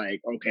he's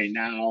like, okay,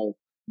 now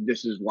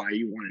this is why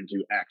you want to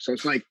do X. So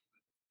it's like,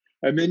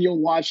 and then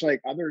you'll watch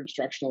like other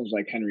instructionals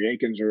like Henry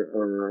Akins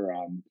or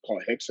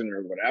Paul Hickson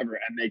or whatever,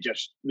 and they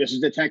just, this is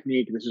the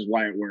technique, this is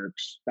why it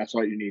works, that's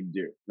what you need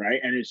to do, right?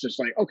 And it's just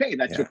like, okay,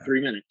 that took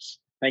 3 minutes.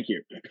 Thank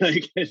you.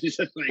 Like it's just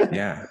like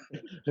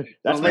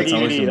that's what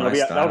you need.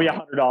 That'll be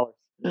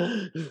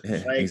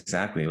 $100.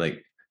 Exactly.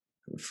 Like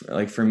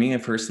for me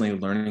personally,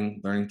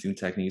 learning new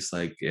techniques,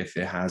 like if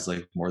it has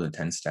like more than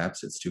 10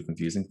 steps, it's too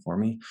confusing for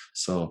me.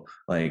 So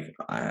like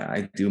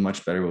I do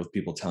much better with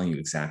people telling you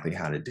exactly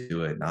how to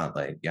do it, not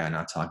like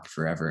not talking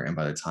forever, and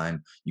by the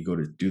time you go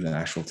to do the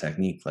actual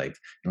technique, like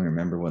you don't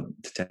remember what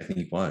the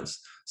technique was.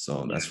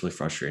 So that's really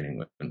frustrating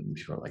when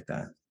people are like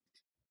that.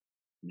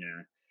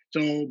 Yeah. So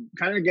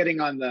kind of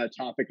getting on the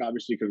topic,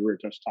 obviously, because we're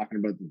just talking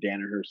about the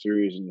Danaher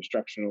series and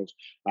instructionals.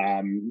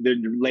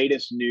 The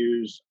latest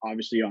news,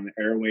 obviously, on the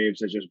airwaves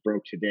that just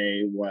broke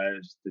today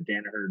was the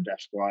Danaher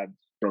Death Squad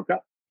broke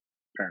up,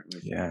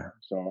 apparently. Yeah.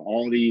 So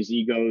all these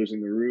egos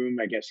in the room,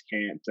 I guess,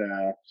 can't,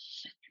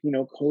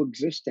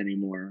 coexist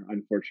anymore,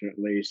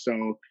 unfortunately.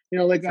 So,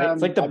 like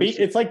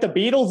it's like the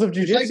Beatles of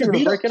jiu-jitsu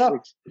like breaking up.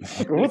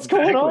 What's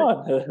going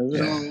on?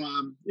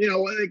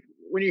 So, like,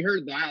 when you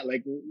heard that,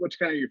 like, what's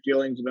kind of your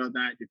feelings about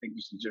that? Do you think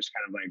this is just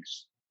kind of like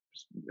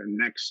the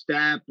next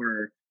step,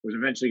 or was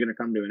eventually going to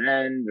come to an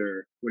end,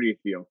 or what do you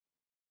feel?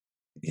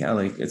 Yeah,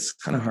 like it's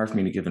kind of hard for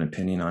me to give an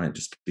opinion on it,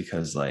 just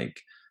because like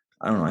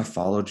I don't know, I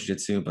follow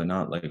jiu-jitsu, but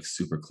not like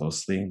super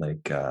closely.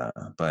 Like,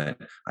 but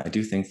I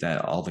do think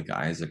that all the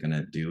guys are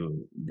gonna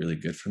do really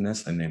good from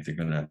this. I think they're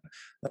gonna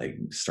like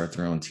start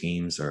their own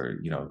teams,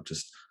 or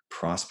just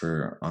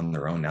prosper on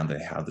their own now they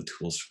have the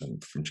tools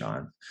from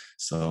John.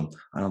 So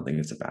I don't think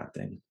it's a bad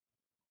thing.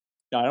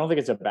 No, I don't think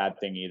it's a bad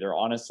thing either.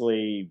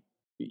 Honestly,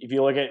 if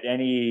you're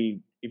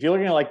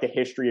looking at like the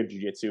history of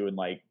jiu-jitsu and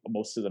like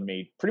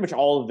pretty much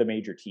all of the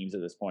major teams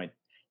at this point,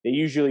 they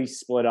usually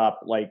split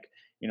up like,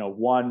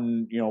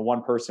 one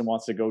person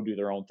wants to go do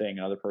their own thing,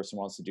 another person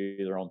wants to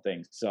do their own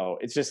thing. So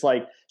it's just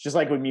like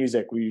with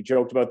music. We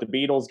joked about the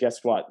Beatles. Guess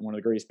what? One of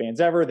the greatest bands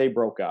ever. They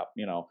broke up.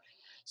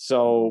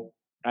 So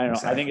I don't know.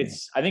 Exactly.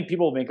 I think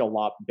people make a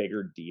lot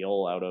bigger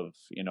deal out of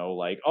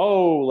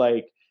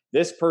like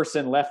this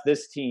person left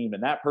this team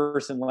and that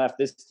person left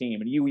this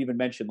team, and you even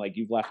mentioned like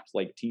you've left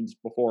like teams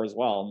before as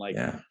well. And like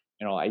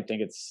I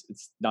think it's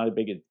not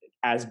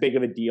as big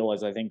of a deal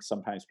as I think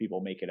sometimes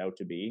people make it out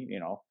to be.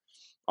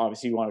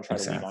 Obviously you want to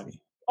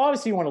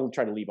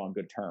try to leave on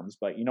good terms,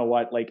 but you know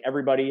what? Like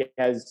everybody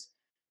has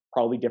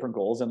probably different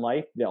goals in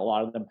life. A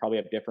lot of them probably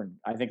have different.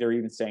 I think they're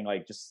even saying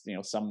like just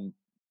some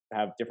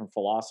have different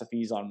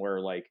philosophies on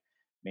where like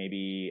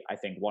maybe I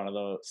think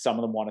some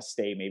of them want to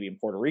stay maybe in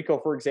Puerto Rico,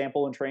 for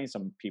example, and train.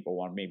 Some people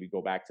want to maybe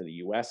go back to the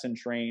US and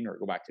train, or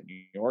go back to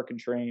New York and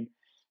train.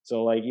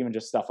 So like even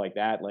just stuff like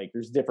that, like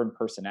there's different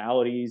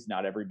personalities.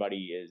 Not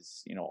everybody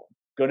is,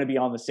 going to be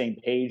on the same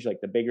page. Like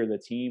the bigger the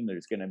team,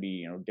 there's going to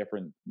be,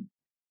 different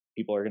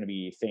people are going to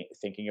be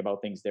thinking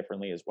about things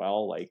differently as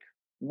well. Like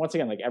once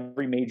again, like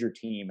every major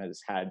team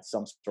has had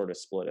some sort of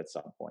split at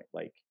some point.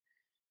 Like,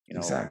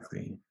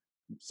 exactly.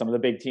 Some of the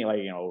big team, like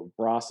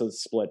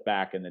Brasa's split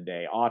back in the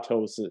day.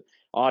 Autos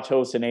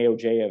and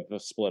AOJ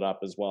have split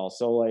up as well.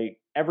 So like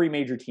every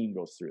major team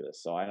goes through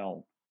this. So I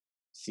don't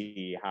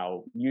see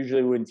how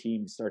usually when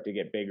teams start to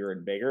get bigger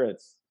and bigger,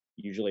 it's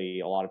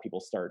usually a lot of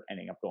people start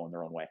ending up going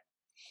their own way.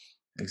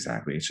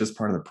 Exactly. It's just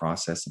part of the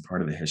process and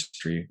part of the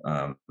history.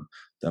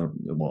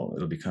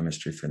 It'll become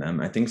history for them.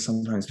 I think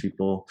sometimes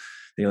people,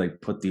 they like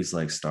put these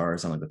like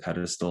stars on like the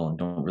pedestal and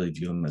don't really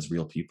view them as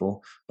real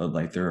people, but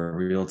like they're a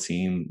real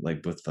team,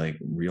 like with like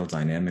real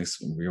dynamics,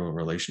 real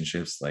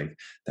relationships, like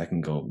that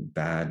can go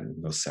bad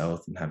and go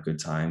south and have good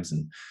times.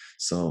 And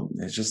so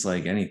it's just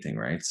like anything,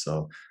 right?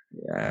 So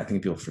yeah, I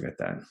think people forget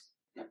that.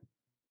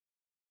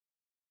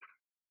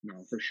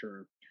 No, for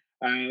sure.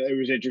 It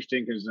was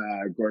interesting because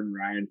Gordon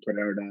Ryan put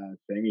out a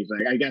thing. He's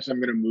like, I guess I'm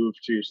going to move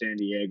to San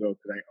Diego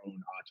because I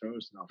own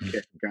autos and I'll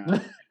kick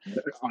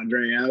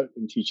Andre out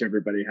and teach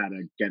everybody how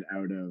to get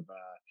out of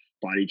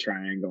body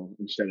triangle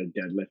instead of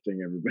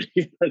deadlifting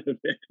everybody out of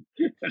it.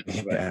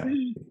 Yeah.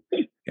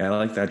 Yeah, I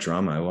like that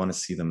drama. I want to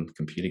see them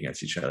compete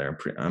against each other.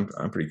 I'm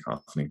pretty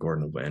confident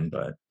Gordon will win,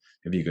 but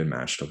it'd be a good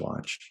match to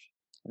watch.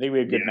 I think we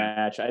have a good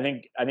match. I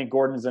think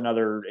Gordon's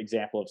another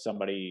example of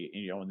somebody,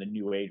 in the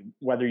new age,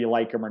 whether you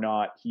like him or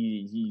not,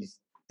 he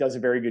does a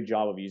very good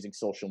job of using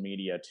social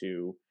media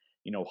to,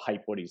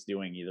 hype what he's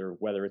doing, either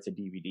whether it's a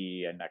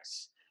DVD, a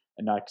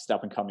next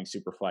up and coming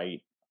super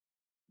fight.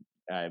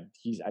 I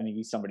think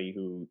he's somebody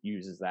who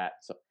uses that.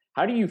 So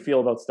how do you feel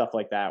about stuff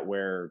like that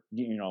where,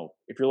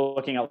 if you're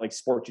looking at like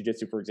sport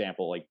jiu-jitsu, for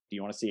example, like, do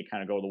you want to see it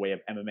kind of go the way of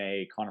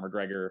MMA, Conor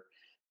McGregor,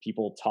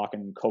 people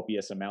talking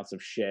copious amounts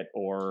of shit,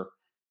 or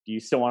do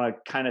you still want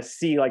to kind of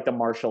see like the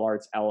martial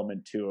arts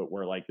element to it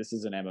where like this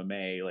is an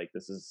MMA, like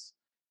this is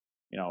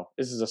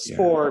a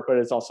sport, but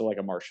it's also like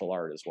a martial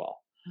art as well?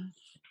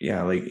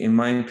 Yeah, like in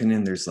my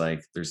opinion, there's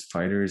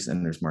fighters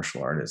and there's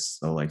martial artists.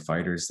 So like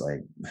fighters,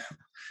 like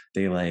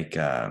they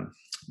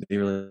they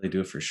really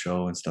do it for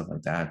show and stuff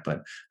like that. But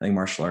I think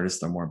martial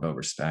artists are more about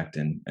respect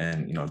and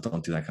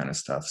don't do that kind of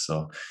stuff.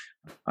 So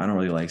I don't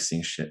really like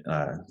seeing shit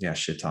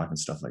talk and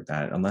stuff like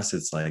that unless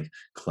it's like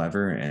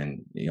clever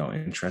and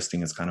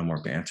interesting. It's kind of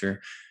more banter.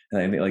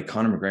 And I think like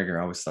Conor McGregor,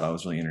 I always thought it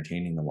was really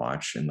entertaining to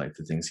watch and like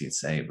the things he'd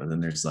say. But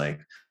then there's like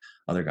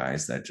other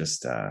guys that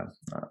just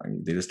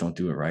they just don't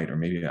do it right, or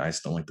maybe I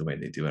just don't like the way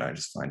they do it. I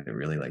just find it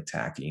really like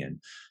tacky and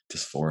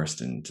just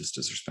forced and just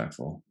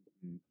disrespectful.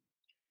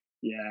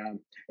 Yeah,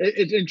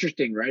 it's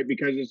interesting, right?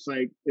 Because it's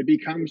like it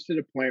becomes to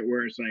the point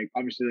where it's like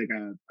obviously like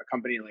a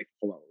company like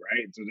Flow,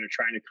 right? So they're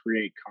trying to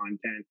create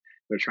content,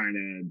 they're trying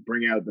to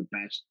bring out the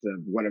best of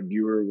what a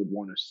viewer would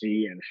want to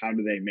see, and how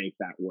do they make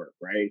that work,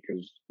 right?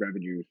 Because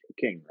revenue is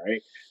king,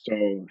 right?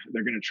 So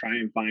they're going to try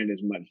and find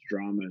as much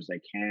drama as they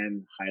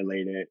can,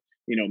 highlight it,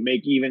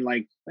 make even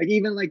like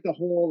the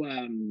whole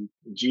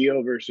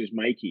Gio versus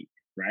Mikey,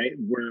 right?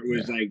 Where it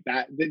was like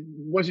that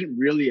wasn't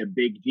really a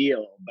big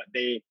deal, but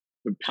the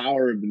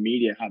power of the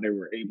media, how they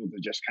were able to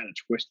just kind of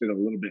twist it a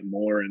little bit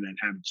more and then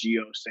have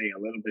Gio say a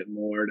little bit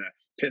more to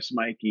piss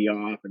Mikey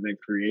off and then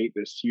create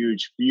this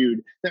huge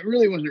feud that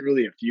really wasn't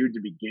really a feud to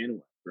begin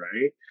with,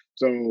 right?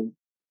 So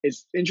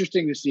it's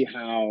interesting to see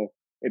how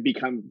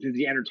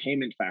the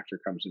entertainment factor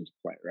comes into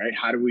play, right?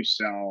 How do we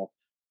sell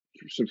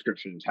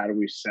subscriptions? How do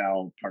we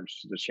sell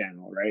parts to the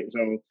channel, right?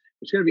 So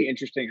it's going to be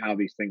interesting how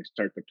these things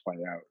start to play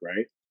out,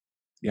 right?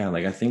 Yeah,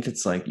 like I think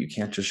it's like you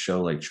can't just show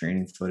like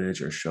training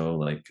footage or show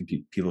like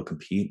people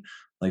compete.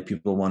 Like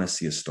people want to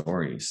see a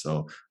story,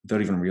 so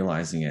without even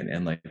realizing it,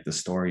 and like the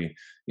story,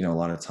 a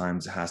lot of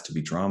times it has to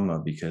be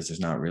drama because there's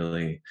not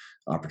really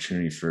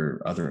opportunity for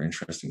other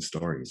interesting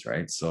stories,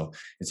 right? So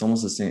it's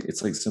almost the same.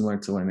 It's like similar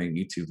to when I make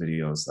YouTube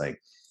videos. Like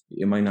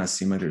it might not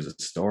seem like there's a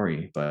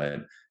story, but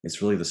it's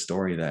really the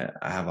story that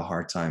I have a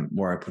hard time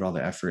where I put all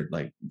the effort,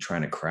 like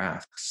trying to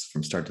craft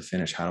from start to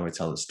finish. How do I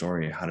tell the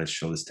story? How to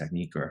show this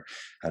technique, or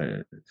how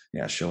to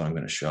show what I'm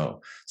going to show.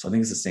 So I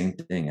think it's the same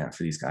thing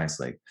for these guys.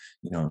 Like,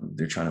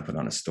 they're trying to put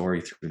on a story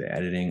through the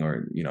editing,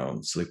 or,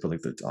 so they put like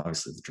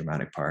obviously the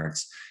dramatic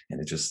parts, and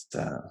it just,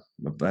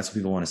 that's what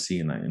people want to see.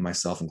 And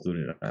myself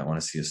included, I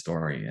want to see a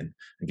story. And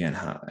again,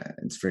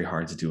 it's very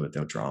hard to do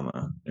without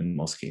drama in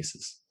most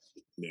cases.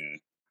 Yeah,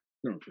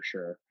 no, for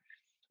sure.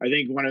 I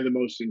think one of the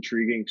most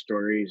intriguing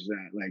stories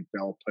that like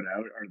Bell put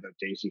out are the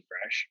Daisy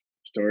Fresh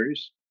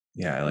stories.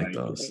 Yeah, I like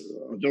those.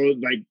 Those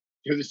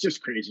because it's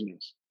just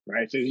craziness,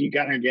 right? So you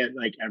gotta get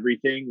like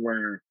everything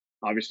where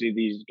obviously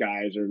these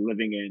guys are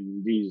living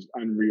in these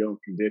unreal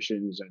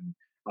conditions and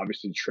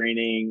obviously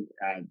training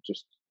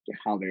just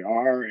how they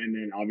are, and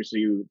then obviously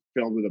you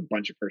filled with a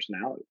bunch of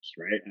personalities,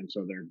 right? And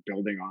so they're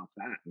building off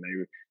that,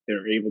 and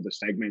they're able to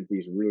segment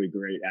these really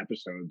great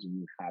episodes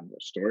and have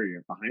a story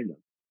behind them.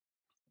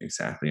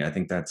 Exactly. I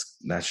think that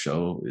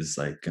show is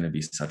like going to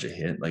be such a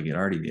hit. Like it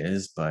already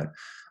is, but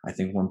I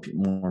think when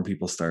more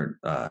people start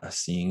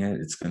seeing it,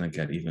 it's going to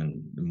get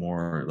even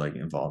more like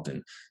involved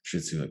in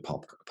jiu-jitsu, like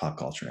pop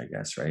culture, I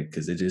guess, right?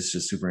 Because it is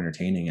just super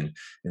entertaining and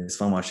it's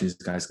fun watching these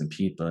guys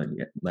compete. But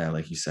yeah,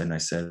 like you said, and I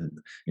said,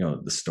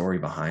 the story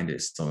behind it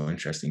is so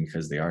interesting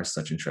because they are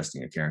such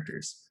interesting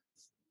characters.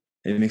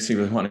 It makes me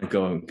really want to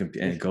go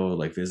and go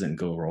like visit and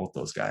go roll with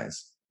those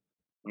guys.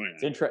 Oh,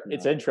 yeah.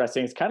 It's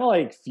interesting. It's kind of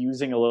like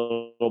fusing a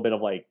little bit of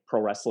like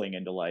pro wrestling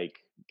into like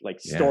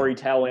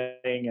storytelling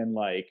and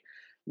like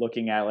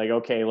looking at like,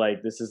 okay,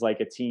 like this is like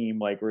a team,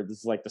 like where this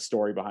is like the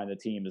story behind the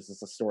team. This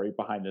is a story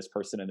behind this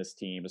person in this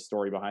team, a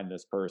story behind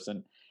this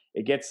person.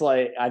 It gets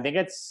like, I think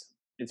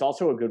it's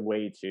also a good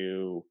way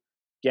to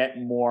get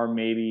more,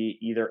 maybe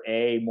either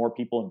more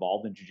people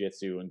involved in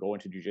jiu-jitsu and go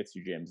into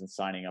jiu-jitsu gyms and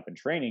signing up and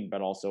training,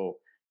 but also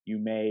you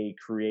may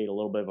create a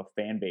little bit of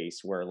a fan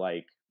base where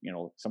like,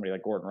 somebody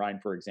like Gordon Ryan,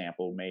 for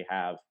example, may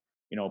have,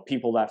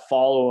 people that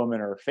follow him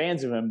and are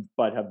fans of him,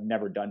 but have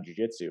never done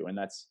jiu-jitsu. And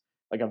that's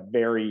like a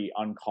very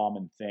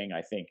uncommon thing,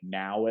 I think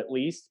now, at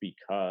least,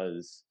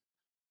 because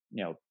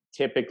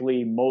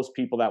typically most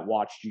people that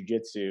watch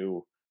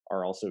jujitsu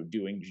are also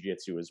doing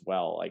jujitsu as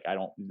well. Like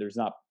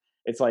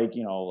it's like,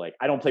 like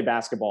I don't play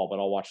basketball, but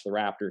I'll watch the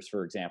Raptors,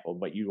 for example,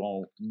 but you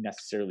won't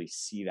necessarily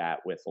see that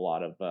with a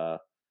lot of,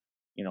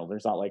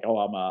 there's not like, oh,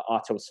 I'm a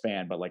Autos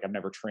fan, but like I've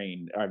never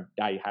trained, or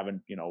I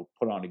haven't,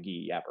 put on a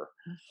gi ever.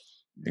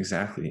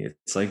 Exactly.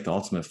 It's like the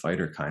Ultimate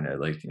Fighter, kind of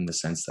like, in the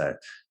sense that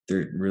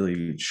they're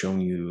really showing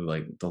you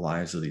like the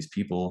lives of these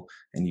people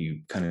and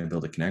you kind of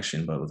build a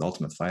connection. But with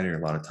Ultimate Fighter,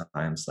 a lot of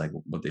times, like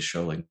what they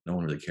show, like no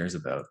one really cares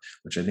about,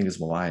 which I think is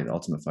why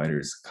Ultimate Fighter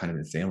is kind of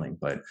been failing.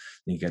 But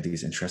you get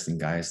these interesting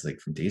guys like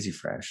from Daisy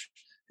Fresh,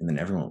 and then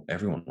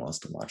everyone wants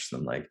to watch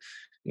them. Like,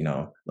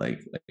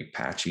 like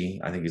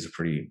Patchy, I think he's a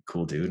pretty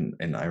cool dude.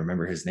 And I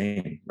remember his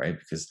name, right?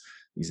 Because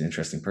he's an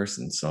interesting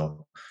person.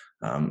 So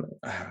I'm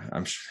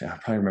sure I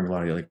probably remember a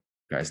lot of the other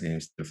guys'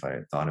 names if I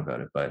thought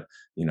about it, but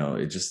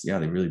it just,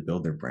 they really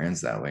build their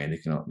brands that way, and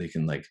they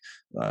can like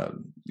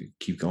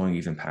keep going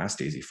even past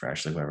Daisy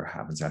Fresh. Like whatever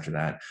happens after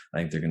that, I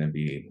think they're going to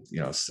be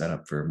set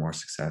up for more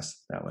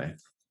success that way.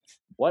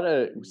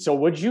 So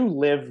would you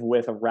live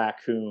with a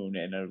raccoon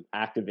and an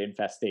active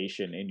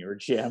infestation in your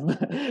gym,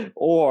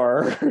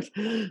 or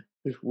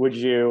would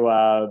you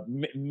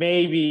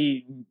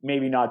maybe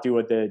not do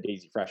what the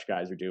Daisy Fresh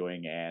guys are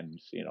doing, and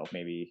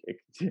maybe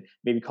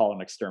call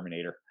an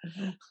exterminator?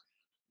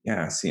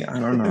 Yeah, see, I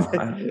don't know.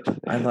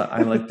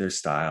 I like their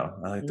style.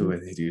 I like the way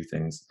they do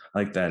things. I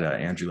like that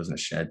Andrew lives in a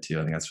shed too.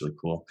 I think that's really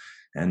cool.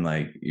 And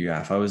like,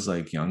 if I was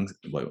like young,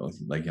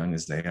 like young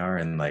as they are,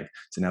 and like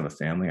didn't have a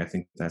family, I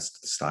think that's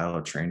the style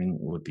of training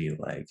would be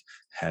like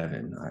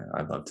heaven.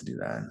 I'd love to do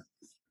that.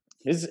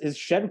 His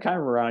shed kind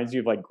of reminds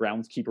you of like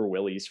groundskeeper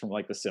Willie's from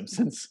like The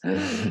Simpsons.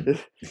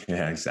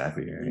 Yeah,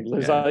 exactly.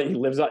 Right. He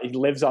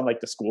lives on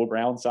like the school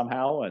ground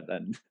somehow, and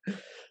then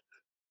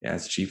yeah,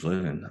 it's cheap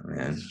living,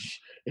 man.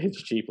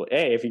 It's cheap.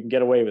 Hey, if you can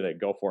get away with it,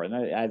 go for it.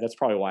 And that's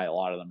probably why a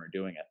lot of them are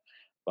doing it.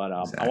 But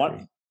exactly.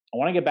 I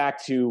want to get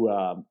back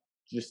to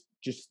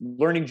just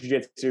learning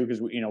jiu-jitsu,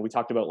 because we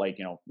talked about like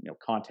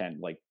content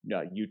like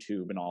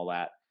YouTube and all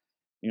that.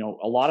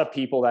 A lot of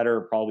people that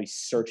are probably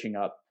searching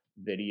up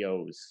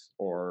videos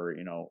or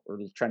or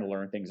trying to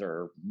learn things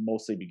are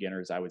mostly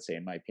beginners, I would say,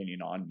 in my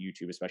opinion, on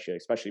YouTube,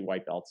 especially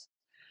white belts.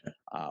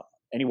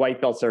 Any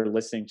white belts that are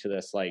listening to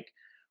this, like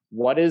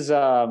what is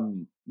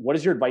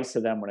your advice to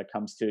them when it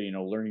comes to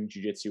learning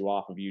jiu-jitsu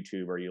off of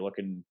YouTube? Are you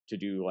looking to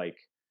do like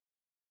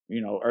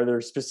are there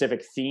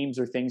specific themes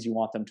or things you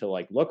want them to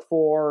like look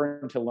for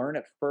and to learn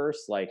at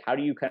first? Like how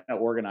do you kind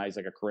of organize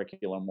like a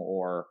curriculum,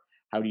 or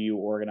how do you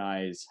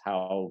organize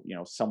how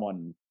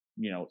someone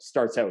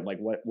starts out, like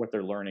what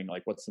they're learning,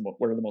 like what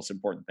are the most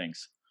important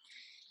things?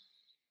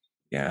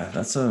 Yeah,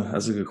 that's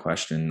a good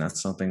question.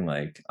 That's something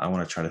like I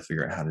want to try to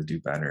figure out how to do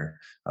better.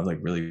 I've like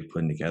really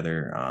putting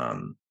together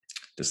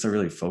just a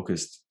really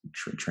focused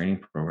training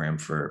program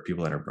for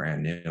people that are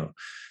brand new.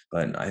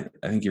 But I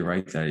think you're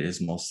right that it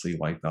is mostly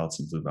white belts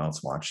and blue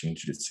belts watching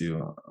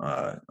jiu-jitsu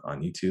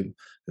on YouTube.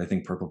 I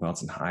think purple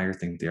belts and higher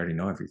think they already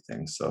know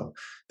everything, so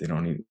they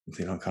don't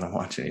kind of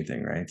watch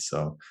anything, right?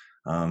 So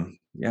I'm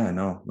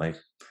not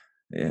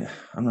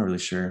really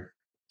sure.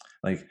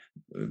 Like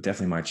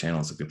definitely my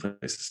channel is a good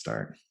place to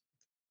start.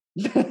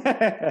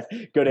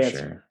 Good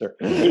answer. Sure.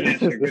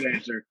 Good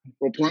answer.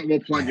 We'll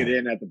plug it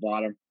in at the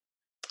bottom.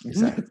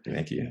 Exactly.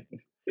 Thank you.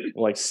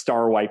 Like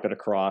star wipe it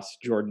across.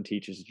 Jordan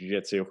teaches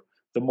jiu-jitsu.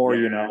 The more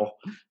you know,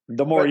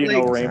 the more you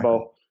know,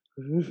 Rainbow.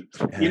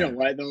 You know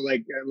what though,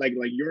 like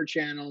your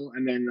channel,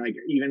 and then like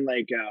even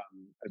like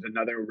as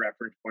another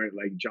reference point,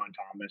 like John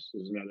Thomas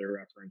is another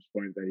reference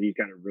point that he's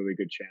got a really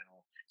good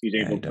channel. He's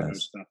able to put out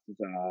stuff.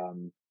 But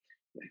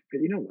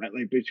you know what,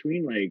 like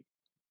between like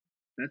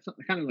that's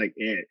kind of like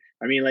it.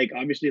 I mean, like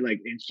obviously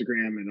like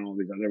Instagram and all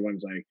these other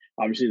ones, like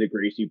obviously the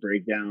Gracie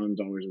breakdown's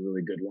always a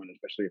really good one,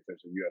 especially if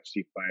there's a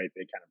UFC fight,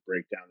 they kind of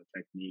break down the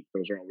technique.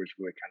 Those are always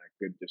really kind of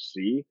good to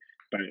see.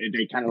 But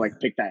they kind of like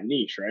pick that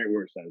niche, right?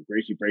 Where it's a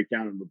Gracie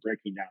breakdown and we're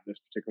breaking down this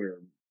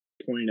particular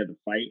point of the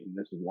fight, and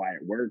this is why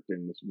it worked,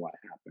 and this is what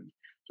happened.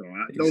 So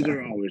those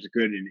are always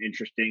good and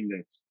interesting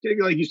to,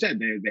 like you said,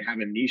 they have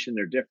a niche and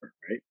they're different,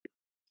 right?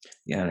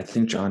 Yeah, and I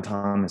think John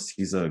Thomas,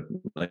 he's a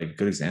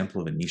good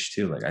example of a niche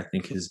too. Like I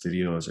think his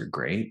videos are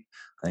great.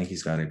 I think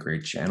he's got a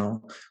great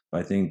channel.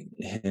 But I think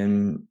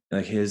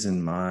his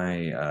and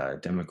my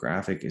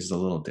demographic is a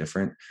little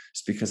different.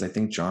 Just because I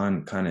think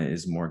John kind of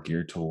is more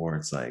geared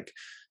towards like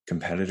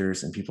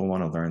competitors, and people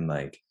want to learn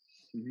like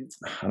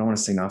I don't want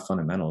to say not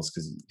fundamentals,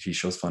 because he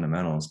shows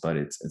fundamentals, but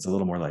it's a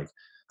little more like,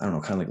 I don't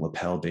know, kind of like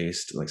lapel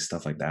based, like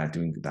stuff like that,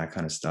 doing that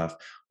kind of stuff,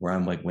 where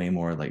I'm like way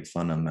more like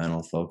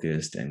fundamental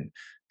focused and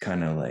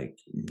kind of like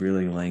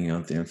really laying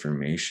out the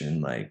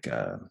information like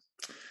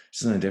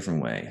just in a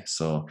different way.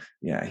 So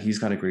yeah, he's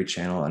got a great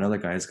channel. Another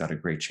guy who's got a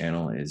great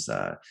channel is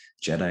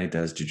Jedi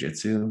Does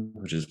Jiu-Jitsu,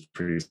 which is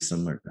pretty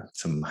similar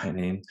to my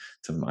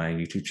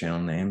YouTube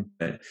channel name.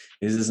 But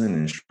his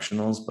isn't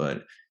instructionals,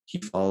 but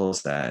he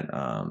follows that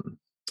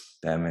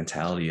that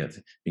mentality of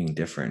being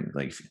different.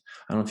 Like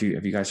I don't know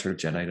if you guys heard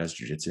of Jedi Does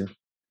Jiu-Jitsu?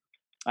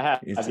 I have,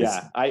 It's,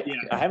 yeah. I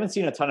haven't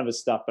seen a ton of his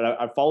stuff, but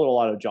I've followed a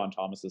lot of John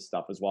Thomas's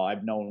stuff as well.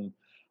 I've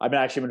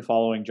been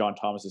following John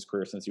Thomas's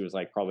career since he was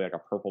like probably like a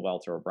purple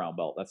belt or a brown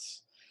belt.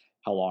 That's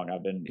how long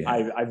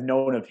yeah. I've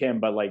known of him,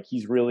 but like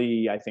he's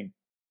really, I think,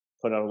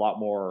 put out a lot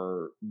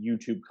more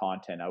YouTube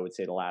content. I would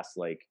say the last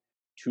like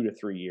 2 to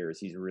 3 years,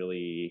 he's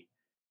really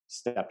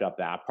stepped up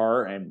that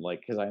part. And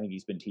like, cause I think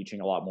he's been teaching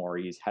a lot more.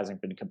 He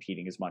hasn't been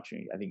competing as much.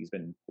 I think he's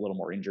been a little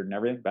more injured and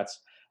everything. That's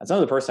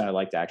another person I'd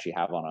like to actually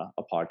have on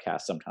a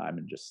podcast sometime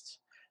and just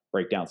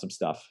break down some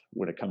stuff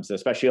when it comes to,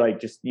 especially like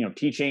just,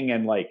 teaching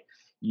and like,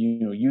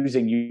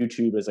 using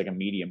YouTube as like a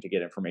medium to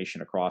get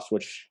information across,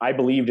 which I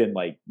believed in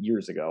like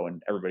years ago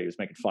and everybody was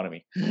making fun of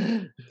me.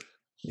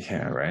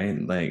 Yeah, right.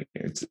 Like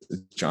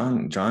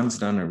John's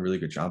done a really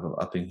good job of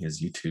upping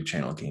his YouTube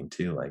channel game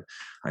too. Like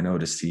I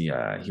noticed he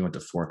went to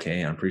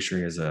 4K. I'm pretty sure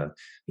he has a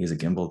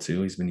gimbal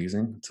too he's been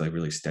using to like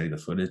really steady the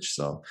footage.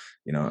 So,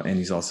 and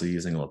he's also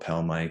using a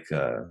lapel mic.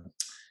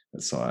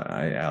 So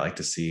I like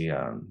to see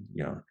him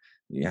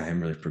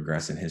really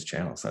progress in his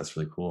channel. So that's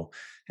really cool.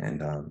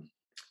 And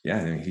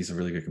I mean, he's a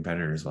really good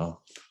competitor as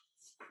well.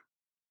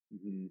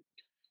 Mm-hmm.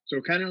 So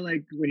kind of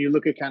like when you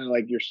look at kind of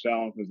like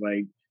yourself as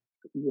like,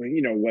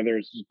 whether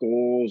it's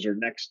goals or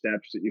next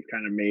steps that you've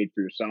kind of made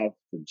for yourself,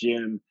 the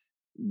gym,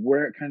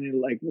 what kind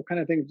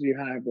of things do you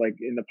have like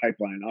in the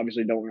pipeline?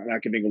 Obviously,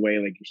 not giving away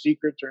like your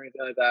secrets or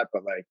anything like that,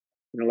 but like,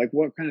 like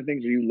what kind of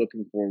things are you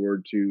looking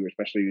forward to,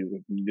 especially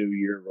with the new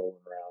year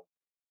rolling around?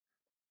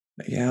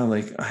 Yeah,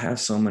 like I have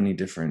so many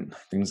different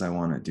things I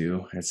want to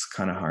do. It's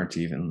kind of hard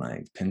to even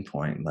like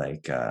pinpoint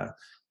like,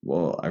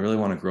 well, I really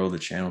want to grow the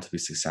channel to be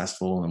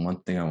successful. And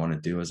one thing I want to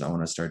do is I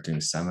want to start doing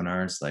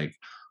seminars like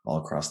all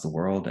across the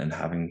world and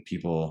having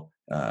people,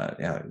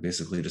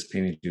 basically just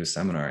pay me to do a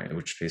seminar,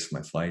 which pays for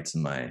my flights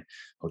and my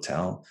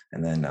hotel.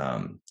 And then,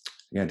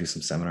 do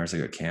some seminars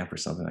like a camp or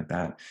something like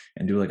that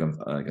and do like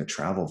a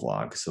travel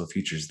vlog. So it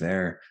features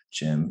their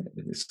gym.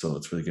 So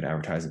it's really good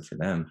advertising for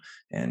them.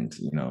 And,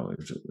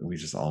 we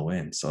just all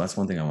win. So that's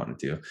one thing I want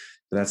to do,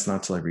 but that's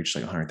not till I reach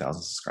like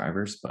 100,000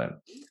 subscribers, but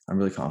I'm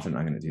really confident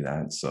I'm going to do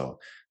that. So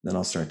then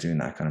I'll start doing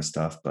that kind of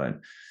stuff. But,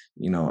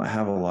 I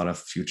have a lot of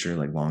future,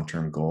 like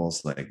long-term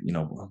goals, like,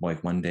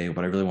 like one day,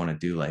 what I really want to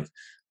do, like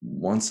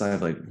once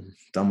I've like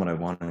done what I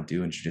want to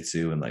do in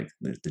jiu-jitsu and like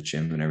the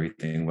gym and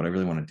everything, what I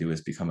really want to do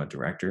is become a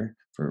director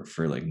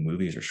for like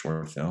movies or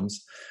short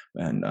films.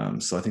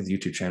 And so I think the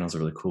YouTube channel is a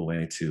really cool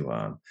way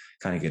to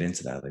kind of get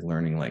into that, like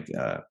learning like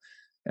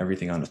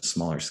everything on a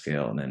smaller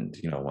scale. And then,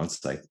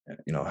 once like,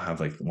 have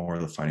like more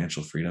of the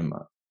financial freedom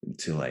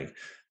to like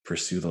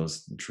pursue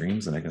those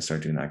dreams, and I can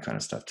start doing that kind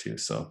of stuff too.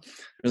 So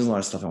there's a lot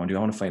of stuff I want to do.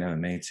 I want to fight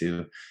MMA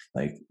too.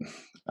 Like,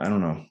 I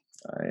don't know.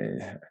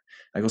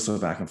 I go so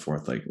back and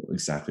forth, like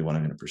exactly what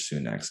I'm going to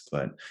pursue next,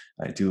 but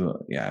I do.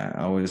 Yeah.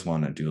 I always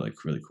want to do like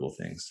really cool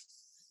things.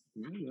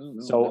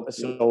 So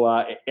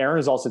Aaron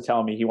is also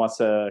telling me he wants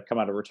to come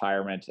out of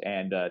retirement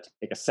and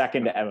take a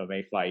second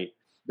MMA fight.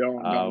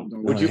 Don't.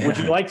 Would you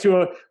like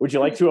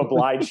to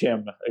oblige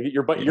him?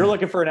 You're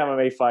looking for an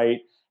MMA fight.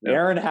 No.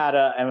 Aaron had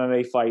a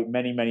MMA fight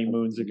many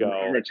moons ago.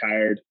 I'm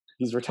retired.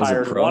 He's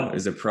retired.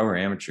 Is it pro or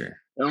amateur?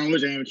 No, it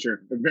was amateur.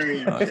 Very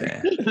amateur.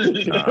 Okay.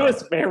 It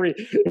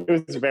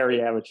was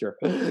very amateur.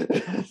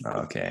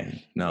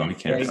 Okay. No, we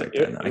can't fight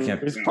then.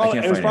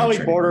 It was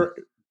probably border.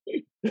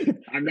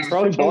 I'm not.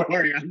 Don't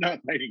worry, I'm not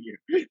fighting you.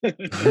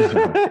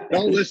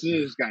 Don't listen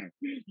to this guy.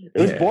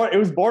 It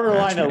was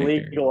borderline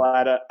illegal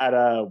at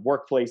a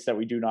workplace that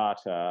we do not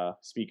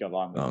speak of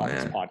on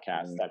this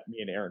podcast that me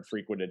and Aaron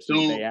frequented. So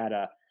they had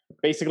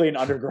basically an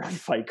underground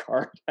fight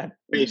card.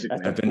 Basically,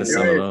 I've been to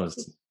some of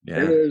those.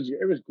 Yeah,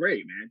 it was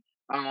great,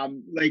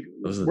 man. Like,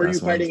 were you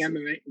fighting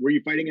MMA? Were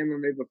you fighting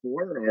MMA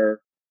before,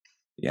 or?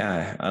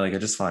 Yeah, I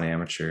just fought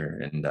amateur,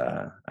 and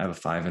I have a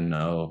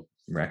 5-0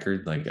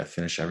 record. Like I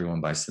finished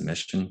everyone by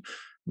submission.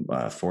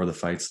 4 of the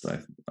fights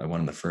I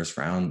won in the first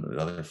round. The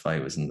other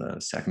fight was in the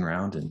second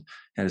round, and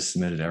I just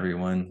submitted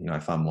everyone. I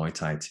fought Muay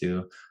Thai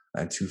too.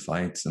 I had 2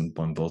 fights and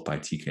won both by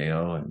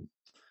TKO. And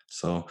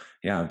so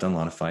yeah, I've done a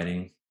lot of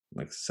fighting,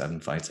 like 7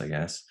 fights, I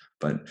guess.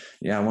 But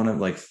yeah, I want to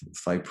like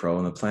fight pro,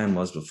 and the plan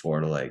was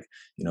before to like,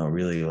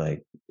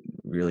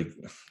 really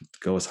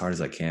go as hard as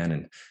I can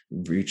and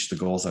reach the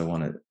goals I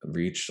want to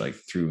reach, like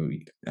through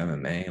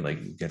MMA,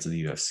 like get to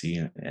the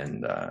UFC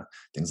and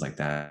things like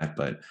that.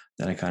 But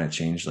then I kind of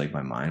changed like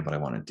my mind, what I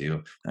want to do.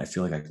 And I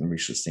feel like I can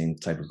reach the same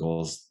type of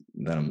goals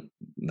that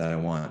I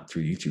want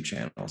through YouTube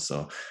channel.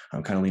 So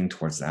I'm kind of leaning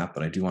towards that,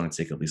 but I do want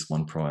to take at least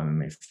one pro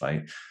MMA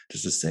fight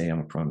just to say I'm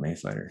a pro MMA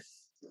fighter.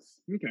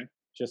 Okay.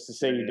 Just to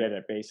say you did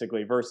it,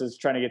 basically, versus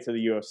trying to get to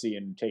the UFC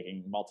and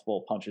taking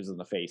multiple punches in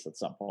the face at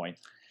some point.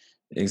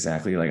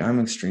 Exactly. Like I'm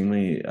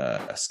extremely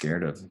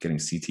scared of getting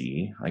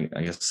CTE.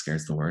 I guess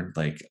scared's the word.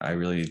 Like I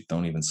really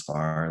don't even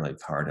spar like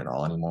hard at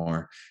all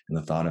anymore. And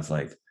the thought of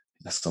like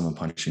someone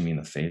punching me in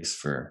the face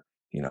for,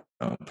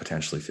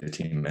 potentially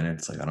 15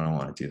 minutes, like I don't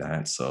want to do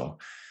that. So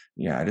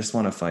yeah, I just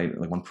want to fight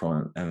like one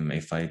pro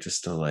MMA fight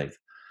just to like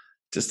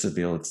just to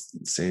be able to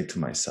say to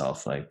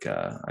myself, like,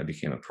 I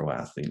became a pro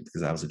athlete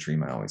because that was a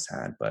dream I always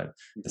had. But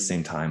at the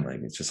same time, like,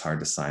 it's just hard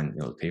to sign,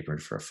 the paper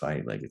for a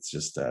fight. Like, it's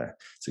just,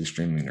 it's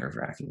extremely nerve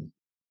wracking.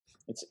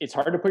 It's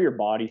hard to put your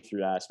body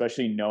through that,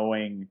 especially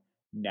knowing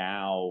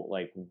now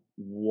like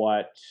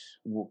what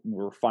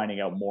we're finding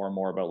out more and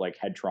more about like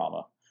head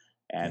trauma.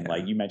 And Yeah.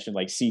 like you mentioned,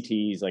 like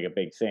CT is like a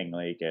big thing.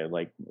 Like a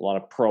lot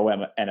of pro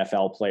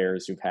NFL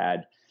players who've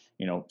had,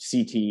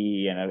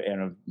 CTE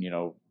and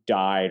have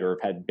died or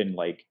have had been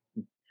like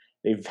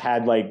they've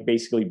had like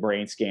basically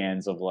brain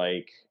scans of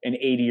like an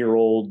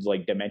 80-year-old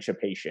like dementia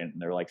patient,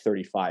 and they're like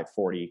 35,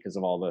 40 because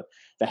of all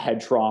the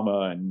head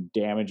trauma and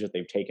damage that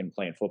they've taken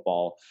playing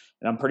football.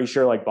 And I'm pretty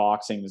sure like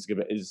boxing is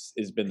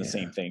been the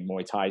same thing.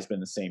 Muay Thai's been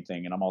the same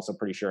thing, and I'm also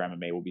pretty sure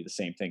MMA will be the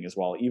same thing as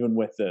well. Even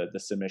with the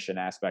submission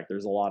aspect,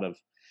 there's a lot of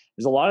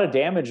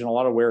damage and a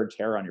lot of wear and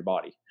tear on your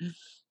body.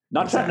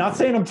 Not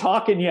saying I'm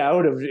talking you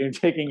out of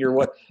taking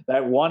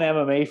that one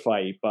MMA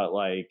fight, but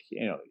like,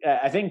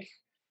 I think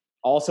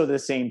also at the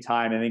same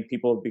time, I think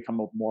people have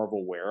become more of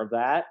aware of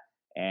that,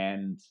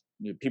 and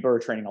people are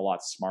training a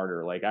lot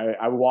smarter. Like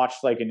I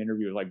watched like an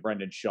interview with like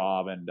Brendan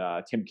Schaub and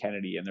Tim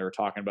Kennedy, and they were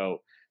talking about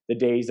the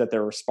days that they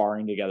were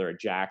sparring together at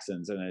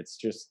Jackson's, and it's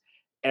just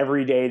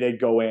every day they'd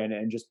go in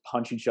and just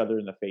punch each other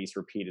in the face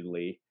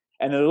repeatedly.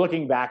 And they're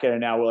looking back at it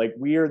now, like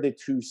we are the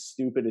two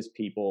stupidest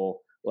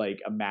people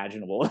like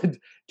imaginable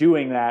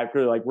doing that.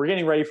 Like we're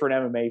getting ready for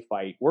an MMA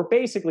fight. We're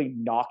basically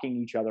knocking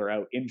each other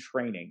out in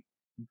training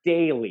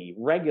daily,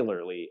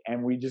 regularly,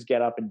 and we just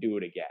get up and do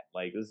it again.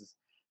 Like this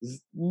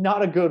is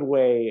not a good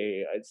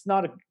way. It's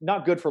not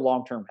good for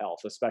long-term health,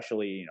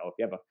 especially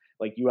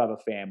if you have a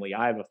family.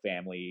 I have a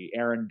family.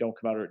 Aaron,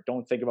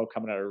 don't think about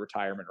coming out of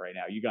retirement right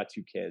now. You got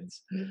 2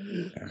 kids.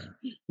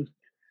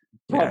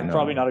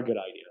 Probably not a good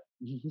idea.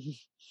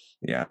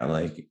 Yeah,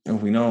 like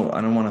we know, I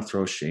don't want to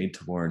throw shade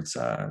towards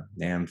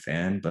Nam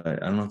Fan, but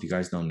I don't know if you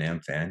guys know Nam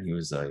Fan. He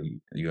was a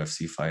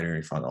UFC fighter.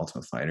 He fought the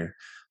Ultimate Fighter.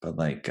 But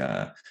like,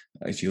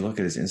 if you look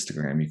at his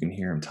Instagram, you can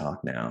hear him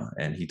talk now,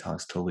 and he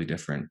talks totally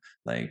different.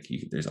 Like,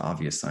 there's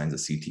obvious signs of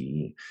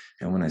CTE.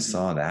 And when I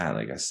saw that,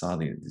 like, I saw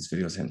these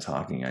videos of him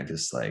talking, I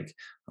just like,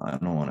 I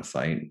don't want to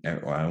fight,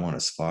 or I don't want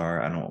to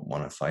spar. I don't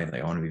want to fight.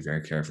 Like, I want to be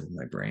very careful with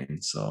my brain.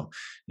 So,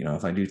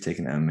 if I do take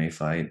an MMA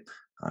fight,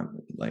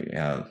 I'm like,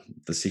 yeah,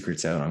 the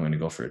secret's out. I'm going to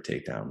go for a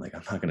takedown. Like,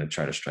 I'm not going to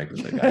try to strike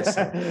with the guy.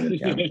 So,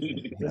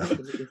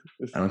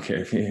 I don't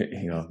care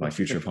if my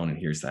future opponent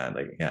hears that.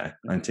 Like, yeah,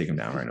 I'm taking him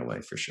down right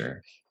away for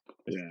sure.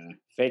 Yeah,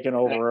 fake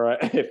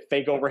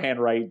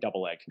overhand right,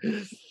 double leg.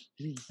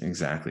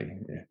 Exactly.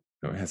 Yeah.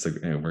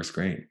 It works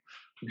great.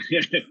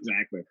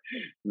 Exactly.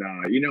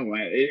 No, you know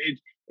what?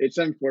 It's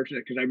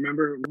unfortunate because I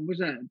remember what was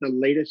that? The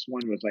latest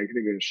one was like I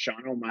think it was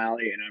Sean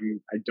O'Malley,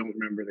 and I don't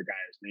remember the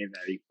guy's name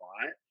that he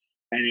fought.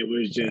 And it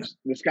was just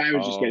this guy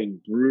was just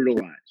getting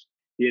brutalized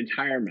the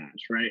entire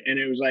match, right? And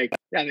it was like,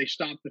 yeah, they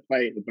stopped the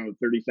fight about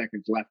 30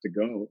 seconds left to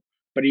go,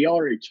 but he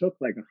already took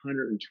like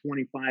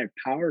 125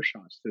 power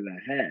shots to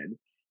the head.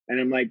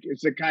 And I'm like, is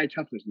the guy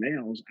tough as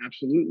nails?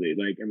 Absolutely.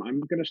 Like, am I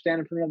going to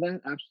stand in front of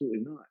that?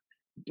 Absolutely not.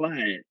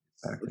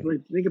 But like,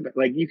 think about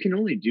like you can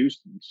only do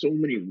so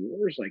many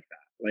wars like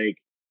that. Like,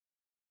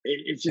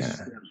 it's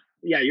just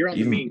you're on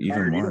the main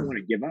card. You don't want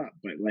to give up,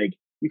 but like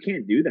you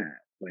can't do that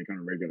like on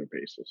a regular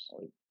basis.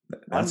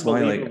 That's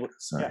why, like,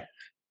 sorry. Yeah.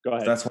 Go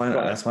ahead. That's why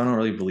I don't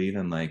really believe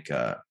in like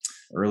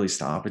early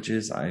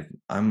stoppages.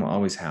 I'm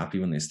always happy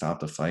when they stop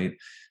the fight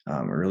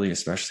early,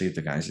 especially if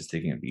the guy's just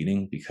taking a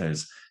beating,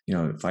 because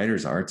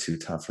fighters are too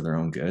tough for their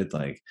own good.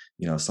 Like,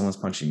 if someone's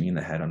punching me in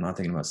the head, I'm not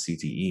thinking about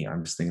CTE.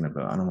 I'm just thinking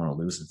about I don't want to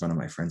lose in front of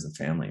my friends and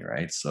family,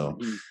 right? So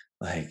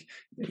like,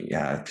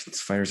 yeah,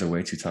 fighters are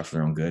way too tough for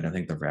their own good. I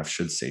think the ref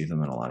should save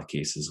them in a lot of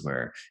cases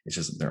where it's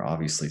just they're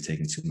obviously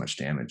taking too much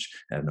damage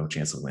and have no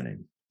chance of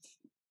winning.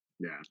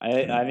 Yeah,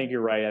 I think you're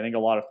right. I think a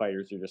lot of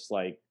fighters are just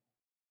like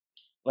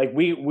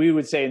we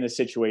would say in this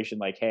situation,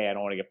 like, hey, I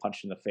don't want to get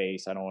punched in the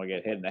face, I don't want to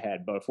get hit in the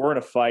head. But if we're in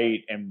a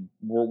fight and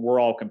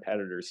we're all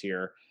competitors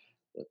here,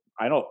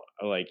 I don't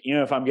like,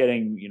 if I'm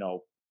getting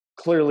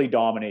clearly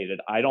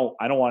dominated, I don't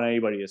want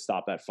anybody to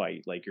stop that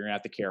fight. Like, you're gonna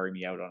have to carry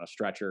me out on a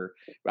stretcher.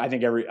 I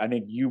think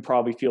you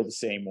probably feel the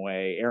same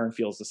way. Aaron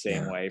feels the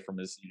same way from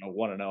his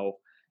 1-0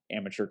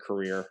 amateur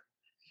career.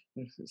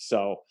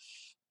 So.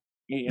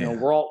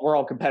 We're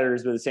all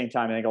competitors, but at the same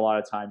time, I think a lot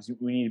of times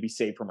we need to be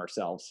safe from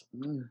ourselves.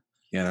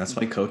 Yeah, that's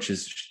why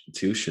coaches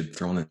too should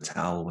throw in the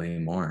towel way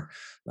more.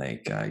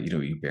 Like,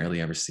 you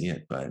barely ever see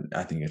it, but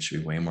I think it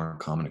should be way more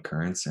common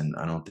occurrence. And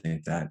I don't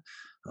think that,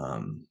 I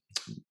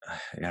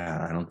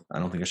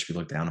don't think it should be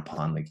looked down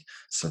upon, like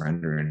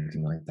surrender or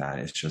anything like that.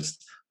 It's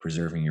just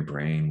preserving your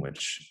brain,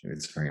 which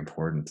is very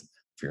important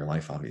for your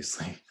life,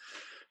 obviously,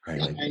 right?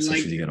 Like,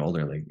 especially as you get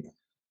older, like.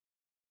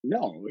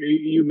 No,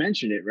 you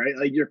mentioned it, right?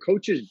 Like your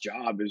coach's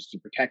job is to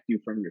protect you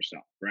from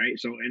yourself, right?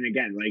 So, and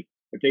again, like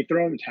if they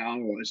throw in the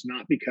towel, it's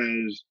not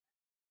because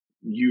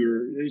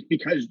it's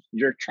because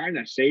you're trying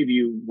to save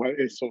you.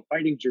 So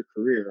fighting's your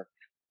career.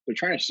 They're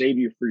trying to save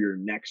you for your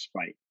next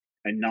fight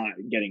and not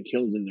getting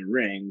killed in the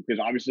ring because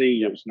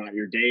obviously it's not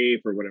your day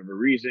for whatever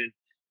reason.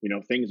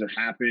 things have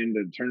happened,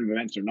 the turn of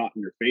events are not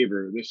in your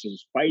favor.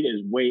 Fight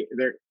is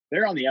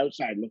they're on the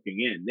outside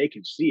looking in. They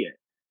can see it,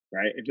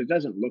 right? If it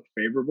doesn't look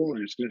favorable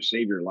and it's going to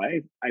save your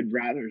life, I'd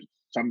rather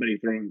somebody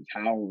throw in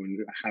the towel and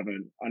have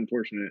an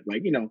unfortunate,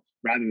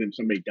 rather than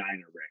somebody die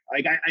in a ring.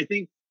 I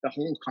think the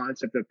whole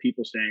concept of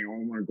people saying, "Oh,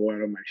 I want to go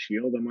out on my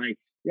shield," I'm like,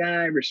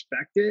 yeah, I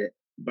respect it,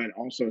 but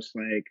also it's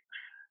like,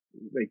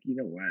 you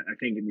know what? I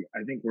think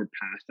we're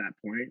past that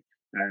point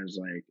as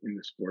in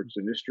the sports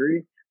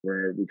industry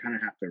where we kind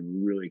of have to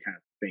really kind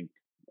of think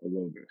a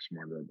little bit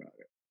smarter about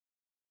it.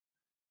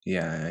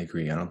 Yeah, I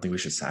agree. I don't think we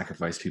should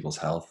sacrifice people's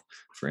health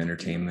for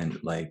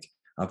entertainment,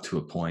 up to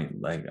a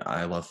point.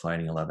 I love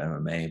fighting, I love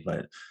MMA,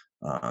 but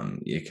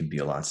it can be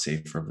a lot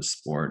safer of a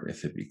sport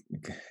if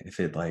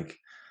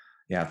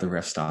the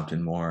ref stopped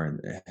in more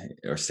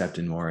or stepped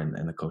in more,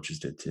 and the coaches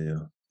did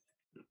too.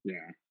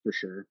 Yeah, for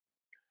sure.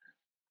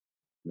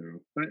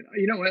 No, but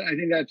you know what? I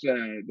think that's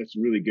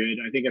really good.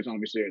 I think it's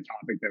obviously a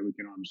topic that we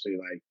can obviously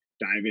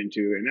dive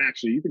into, and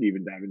actually, you could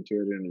even dive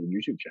into it in the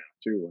YouTube channel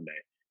too one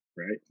day,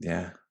 right?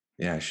 Yeah,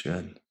 I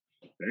should.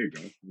 There you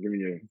go. I'm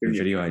giving you a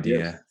video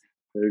idea.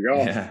 There you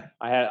go. Yeah,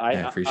 I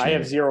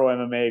have zero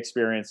MMA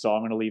experience, so I'm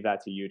going to leave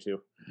that to you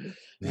two.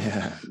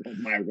 Yeah,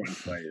 my one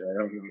fight. I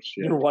don't know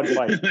shit. Your one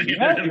fight. You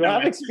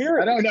have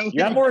experience. I don't know.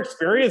 You have more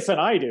experience than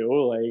I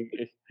do. I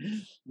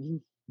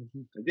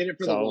did it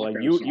for the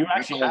walkout. You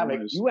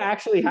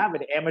actually have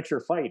an amateur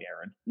fight,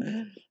 Aaron.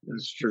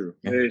 That's true.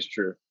 It is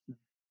true.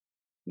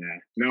 Yeah.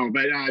 No,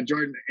 but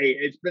Jordan, hey,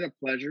 it's been a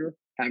pleasure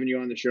having you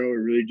on the show. I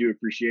really do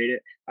appreciate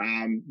it.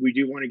 We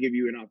do want to give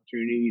you an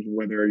opportunity,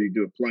 whether you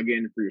do a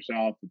plug-in for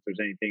yourself, if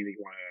there's anything that you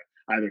want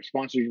to, either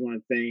sponsors you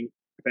want to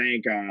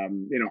thank,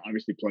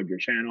 obviously plug your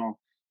channel,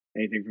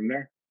 anything from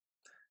there.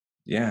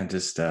 Yeah,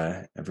 just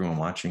everyone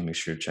watching, make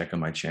sure to check out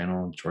my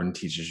channel, Jordan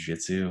Teaches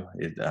Jiu-Jitsu.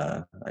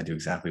 I do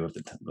exactly what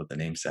the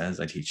name says.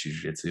 I teach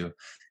jiu-jitsu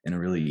in a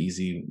really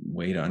easy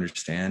way to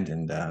understand,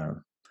 and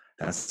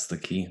that's the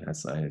key.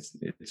 It's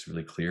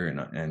really clear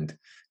and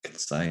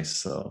concise.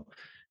 So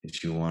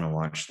if you want to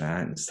watch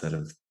that instead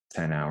of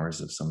 10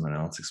 hours of someone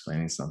else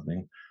explaining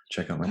something,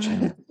 check out my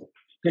channel.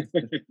 No,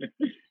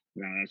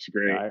 that's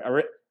great.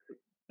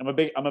 I'm a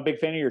big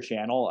fan of your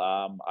channel.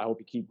 I hope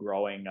you keep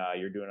growing.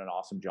 You're doing an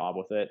awesome job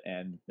with it.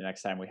 And the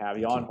next time we have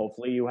you on,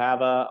 hopefully you have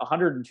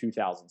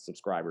 102,000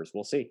 subscribers.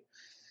 We'll see.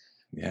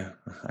 Yeah,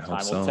 I hope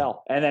Time so. will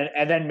tell.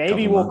 And then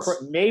maybe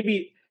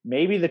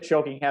maybe the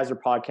Choking Hazard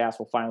podcast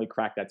will finally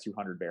crack that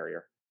 200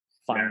 barrier.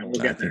 Finally,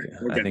 yeah, I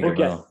think it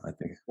will. I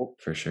think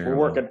for sure.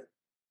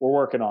 We're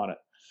working on it.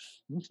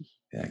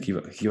 Yeah, keep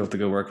up the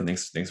good work, and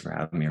thanks for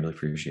having me. I really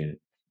appreciate it.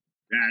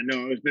 Yeah,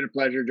 no, it's been a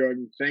pleasure,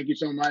 Jordan. Thank you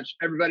so much.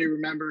 Everybody,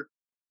 remember,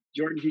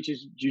 Jordan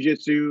Teaches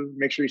Jiu-Jitsu.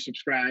 Make sure you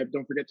subscribe.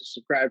 Don't forget to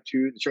subscribe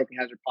to the Choking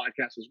Hazard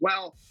podcast as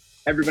well.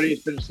 Everybody,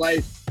 it's been a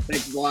slice.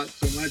 Thanks a lot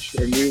so much,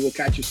 and we will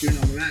catch you soon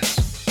on the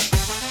mat.